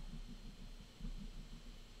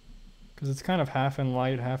 Because it's kind of half in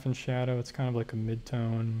light, half in shadow. It's kind of like a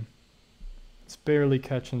mid-tone. It's barely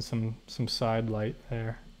catching some side light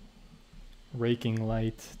there. Raking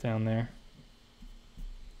light down there.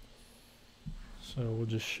 So we'll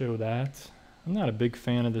just show that. I'm not a big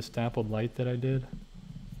fan of this dappled light that I did,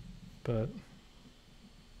 but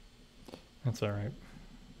that's all right.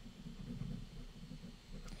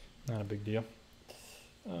 Not a big deal.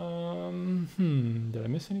 Did I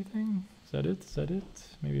miss anything? Is that it? Is that it?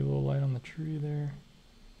 Maybe a little light on the tree there.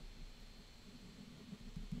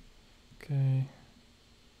 Okay.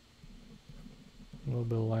 A little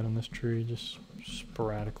bit of light on this tree, just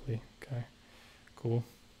sporadically. Okay, cool.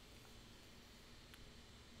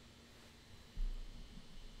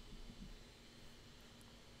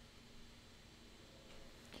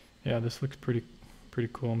 Yeah, this looks pretty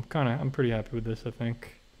cool. I'm pretty happy with this, I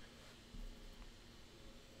think.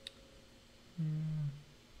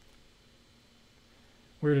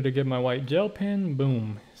 Where did I get my white gel pen?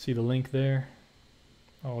 Boom. See the link there?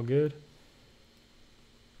 All good.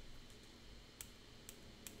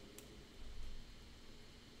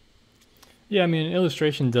 Yeah, I mean, an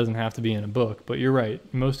illustration doesn't have to be in a book, but you're right.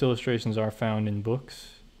 Most illustrations are found in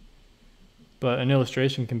books. But an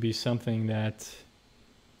illustration can be something that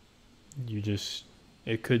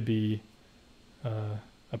it could be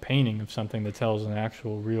a painting of something that tells an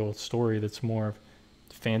actual real story that's more of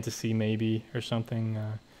fantasy maybe or something.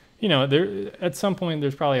 You know, there at some point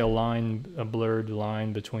there's probably a blurred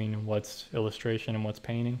line between what's illustration and what's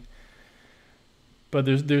painting. But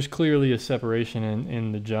there's clearly a separation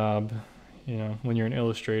in the job. You know, when you're an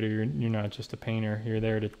illustrator, you're not just a painter. You're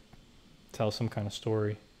there to tell some kind of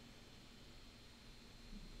story.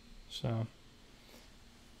 So.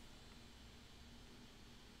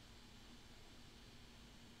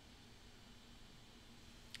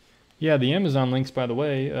 Yeah, the Amazon links, by the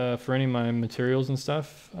way, for any of my materials and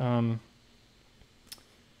stuff.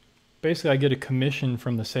 Basically, I get a commission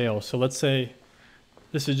from the sale. So let's say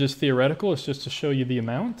this is just theoretical. It's just to show you the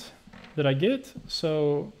amount that I get.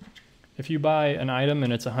 So if you buy an item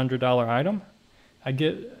and it's a $100 item, I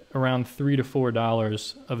get around $3 to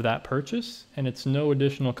 $4 of that purchase, and it's no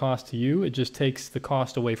additional cost to you. It just takes the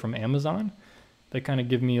cost away from Amazon. They kind of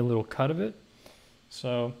give me a little cut of it.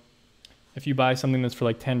 So if you buy something that's for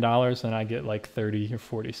like $10, then I get like 30 or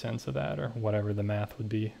 40 cents of that, or whatever the math would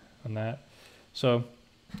be on that. So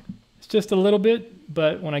it's just a little bit,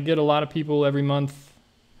 but when I get a lot of people every month,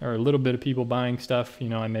 or a little bit of people buying stuff, you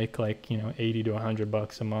know, I make like, you know, 80 to 100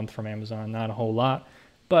 bucks a month from Amazon. Not a whole lot,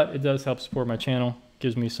 but it does help support my channel.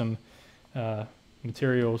 Gives me some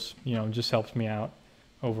materials, you know, just helps me out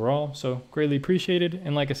overall. So greatly appreciated.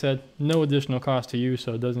 And like I said, no additional cost to you.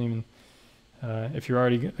 So it doesn't even, if you're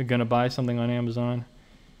already going to buy something on Amazon,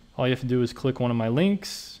 all you have to do is click one of my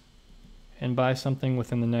links and buy something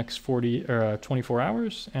within the next 24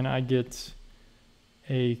 hours. And I get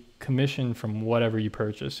a commission from whatever you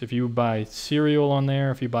purchase. If you buy cereal on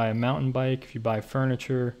there, if you buy a mountain bike, if you buy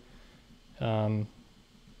furniture, then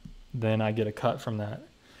I get a cut from that.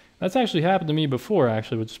 That's actually happened to me before,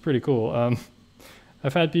 actually, which is pretty cool.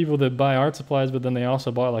 I've had people that buy art supplies, but then they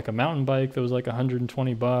also bought like a mountain bike that was like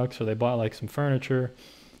 120 bucks, or they bought like some furniture.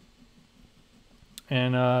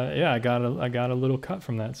 And yeah, I got a little cut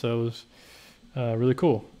from that, so it was really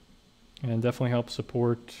cool, and definitely helps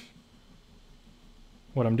support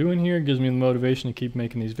what I'm doing here. It gives me the motivation to keep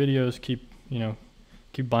making these videos,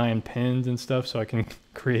 keep buying pens and stuff so I can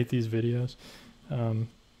create these videos.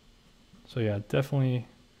 So yeah, definitely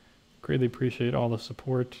greatly appreciate all the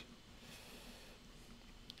support.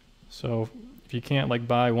 So if you can't like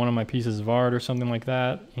buy one of my pieces of art or something like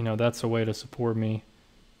that, you know, that's a way to support me.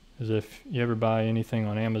 Is if you ever buy anything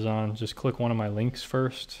on Amazon, just click one of my links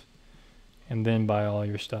first and then buy all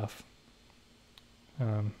your stuff.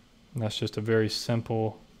 And that's just a very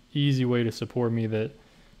simple, easy way to support me that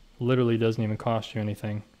literally doesn't even cost you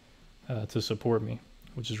anything to support me,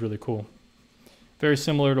 which is really cool. Very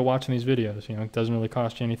similar to watching these videos, you know, it doesn't really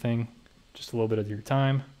cost you anything, just a little bit of your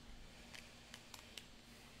time.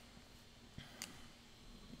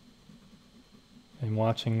 And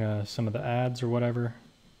watching some of the ads or whatever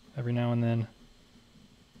every now and then.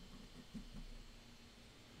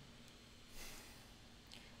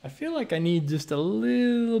 I feel like I need just a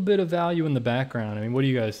little bit of value in the background. I mean, what do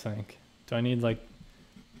you guys think? Do I need like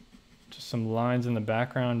just some lines in the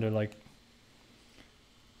background, or like,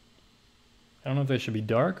 I don't know if they should be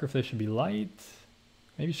dark or if they should be light.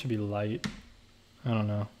 Maybe it should be light. I don't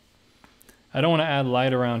know. I don't want to add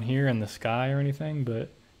light around here in the sky or anything, but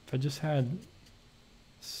if I just had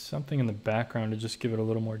something in the background to just give it a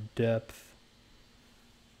little more depth.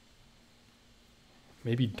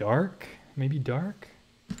 Maybe dark? Maybe dark?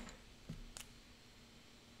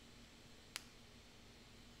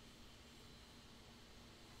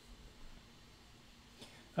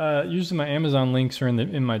 Usually my Amazon links are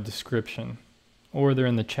in my description, or they're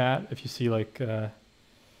in the chat. If you see like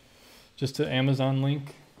just an Amazon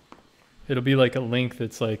link, it'll be like a link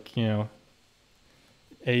that's like, you know,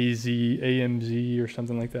 AMZ or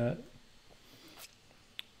something like that.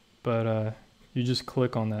 But you just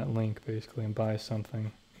click on that link basically and buy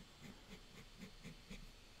something.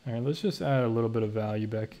 All right, let's just add a little bit of value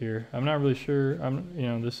back here. I'm not really sure.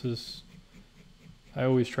 You know, I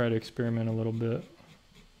always try to experiment a little bit.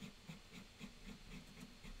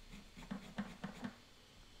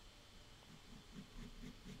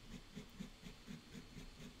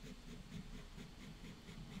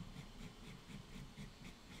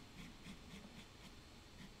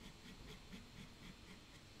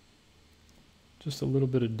 Just a little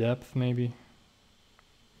bit of depth, maybe.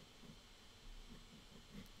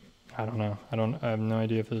 I don't know. I have no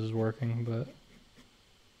idea if this is working, but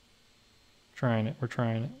trying it. We're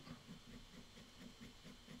trying it.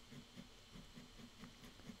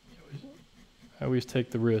 I always take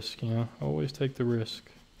the risk, you know. Always take the risk.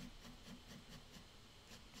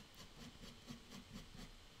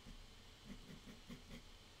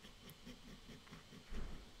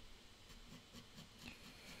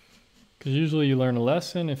 Because usually you learn a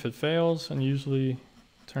lesson if it fails, and usually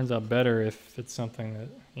it turns out better if it's something that,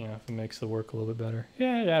 you know, if it makes the work a little bit better.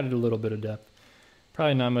 Yeah, it added a little bit of depth.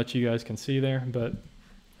 Probably not much you guys can see there, but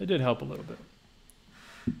it did help a little bit.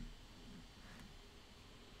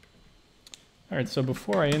 All right, so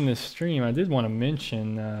before I end this stream, I did want to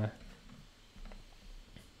mention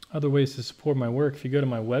other ways to support my work. If you go to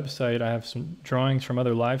my website, I have some drawings from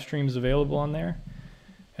other live streams available on there.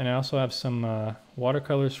 And I also have some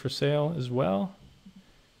watercolors for sale as well.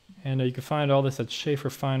 And you can find all this at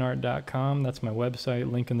schaeferfineart.com. That's my website,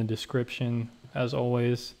 link in the description, as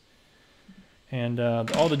always. And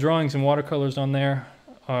all the drawings and watercolors on there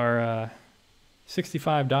are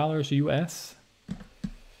 $65 US.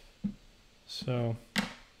 So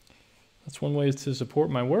that's one way to support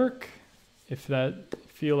my work. If that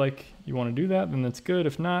feel like you want to do that, then that's good.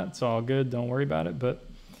 If not, it's all good. Don't worry about it. But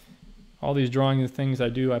all these drawings and things I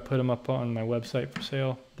do, I put them up on my website for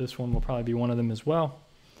sale. This one will probably be one of them as well.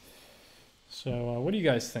 So what do you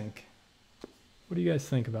guys think? What do you guys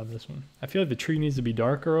think about this one? I feel like the tree needs to be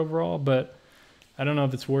darker overall, but I don't know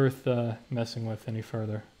if it's worth messing with any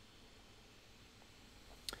further.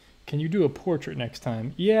 Can you do a portrait next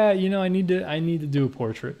time? Yeah, you know, I need to do a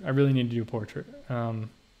portrait. I really need to do a portrait.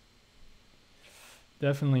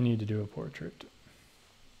 Definitely need to do a portrait.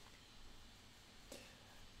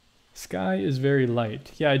 Sky is very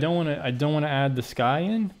light. Yeah, I don't want to add the sky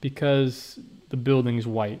in because the building's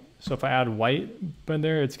white. So if I add white by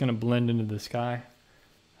there, it's going to blend into the sky.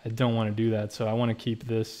 I don't want to do that. So I want to keep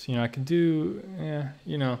this, you know, I could do,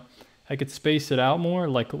 you know, I could space it out more,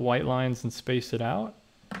 like white lines, and space it out.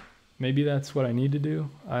 Maybe that's what I need to do.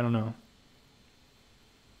 I don't know.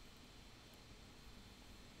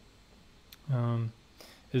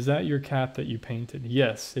 Is that your cat that you painted?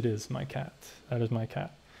 Yes, it is my cat. That is my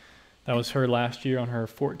cat. That was her last year on her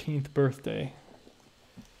 14th birthday.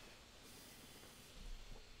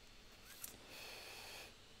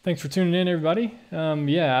 Thanks for tuning in, everybody.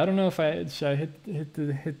 Yeah, I don't know if should I hit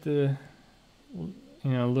the you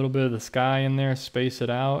know, a little bit of the sky in there, space it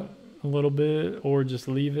out a little bit, or just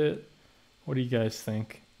leave it. What do you guys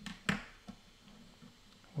think?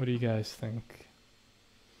 What do you guys think?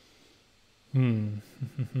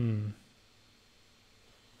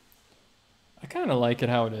 I kind of like it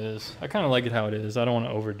how it is. I kind of like it how it is. I don't want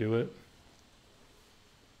to overdo it.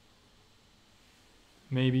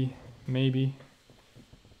 Maybe.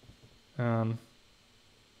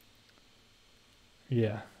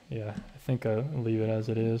 Yeah. I think I'll leave it as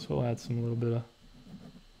it is. We'll add some little bit of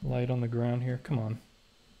light on the ground here. Come on.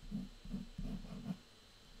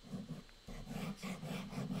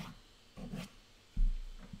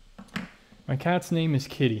 My cat's name is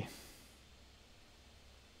Kitty.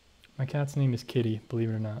 My cat's name is Kitty, believe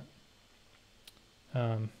it or not.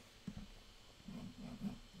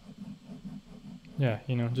 Yeah,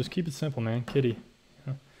 you know, just keep it simple, man. Kitty. You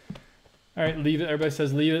know? All right, leave it. Everybody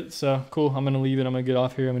says leave it. So cool. I'm going to leave it. I'm going to get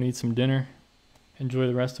off here. I'm going to eat some dinner. Enjoy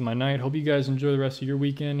the rest of my night. Hope you guys enjoy the rest of your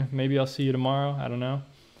weekend. Maybe I'll see you tomorrow. I don't know.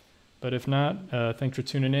 But if not, thanks for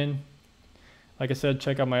tuning in. Like I said,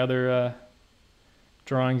 check out my other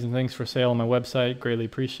drawings and things for sale on my website. Greatly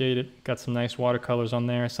appreciate it. Got some nice watercolors on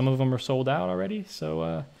there. Some of them are sold out already.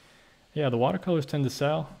 So yeah, the watercolors tend to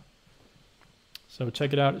sell. So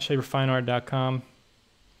check it out at schaeferfineart.com.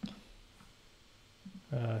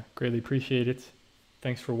 Greatly appreciate it.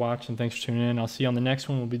 Thanks for watching. Thanks for tuning in. I'll see you on the next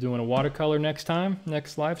one. We'll be doing a watercolor next time,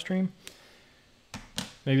 next live stream.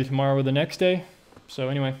 Maybe tomorrow or the next day. So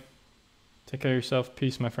anyway, take care of yourself.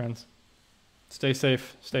 Peace, my friends. Stay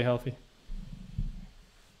safe. Stay healthy.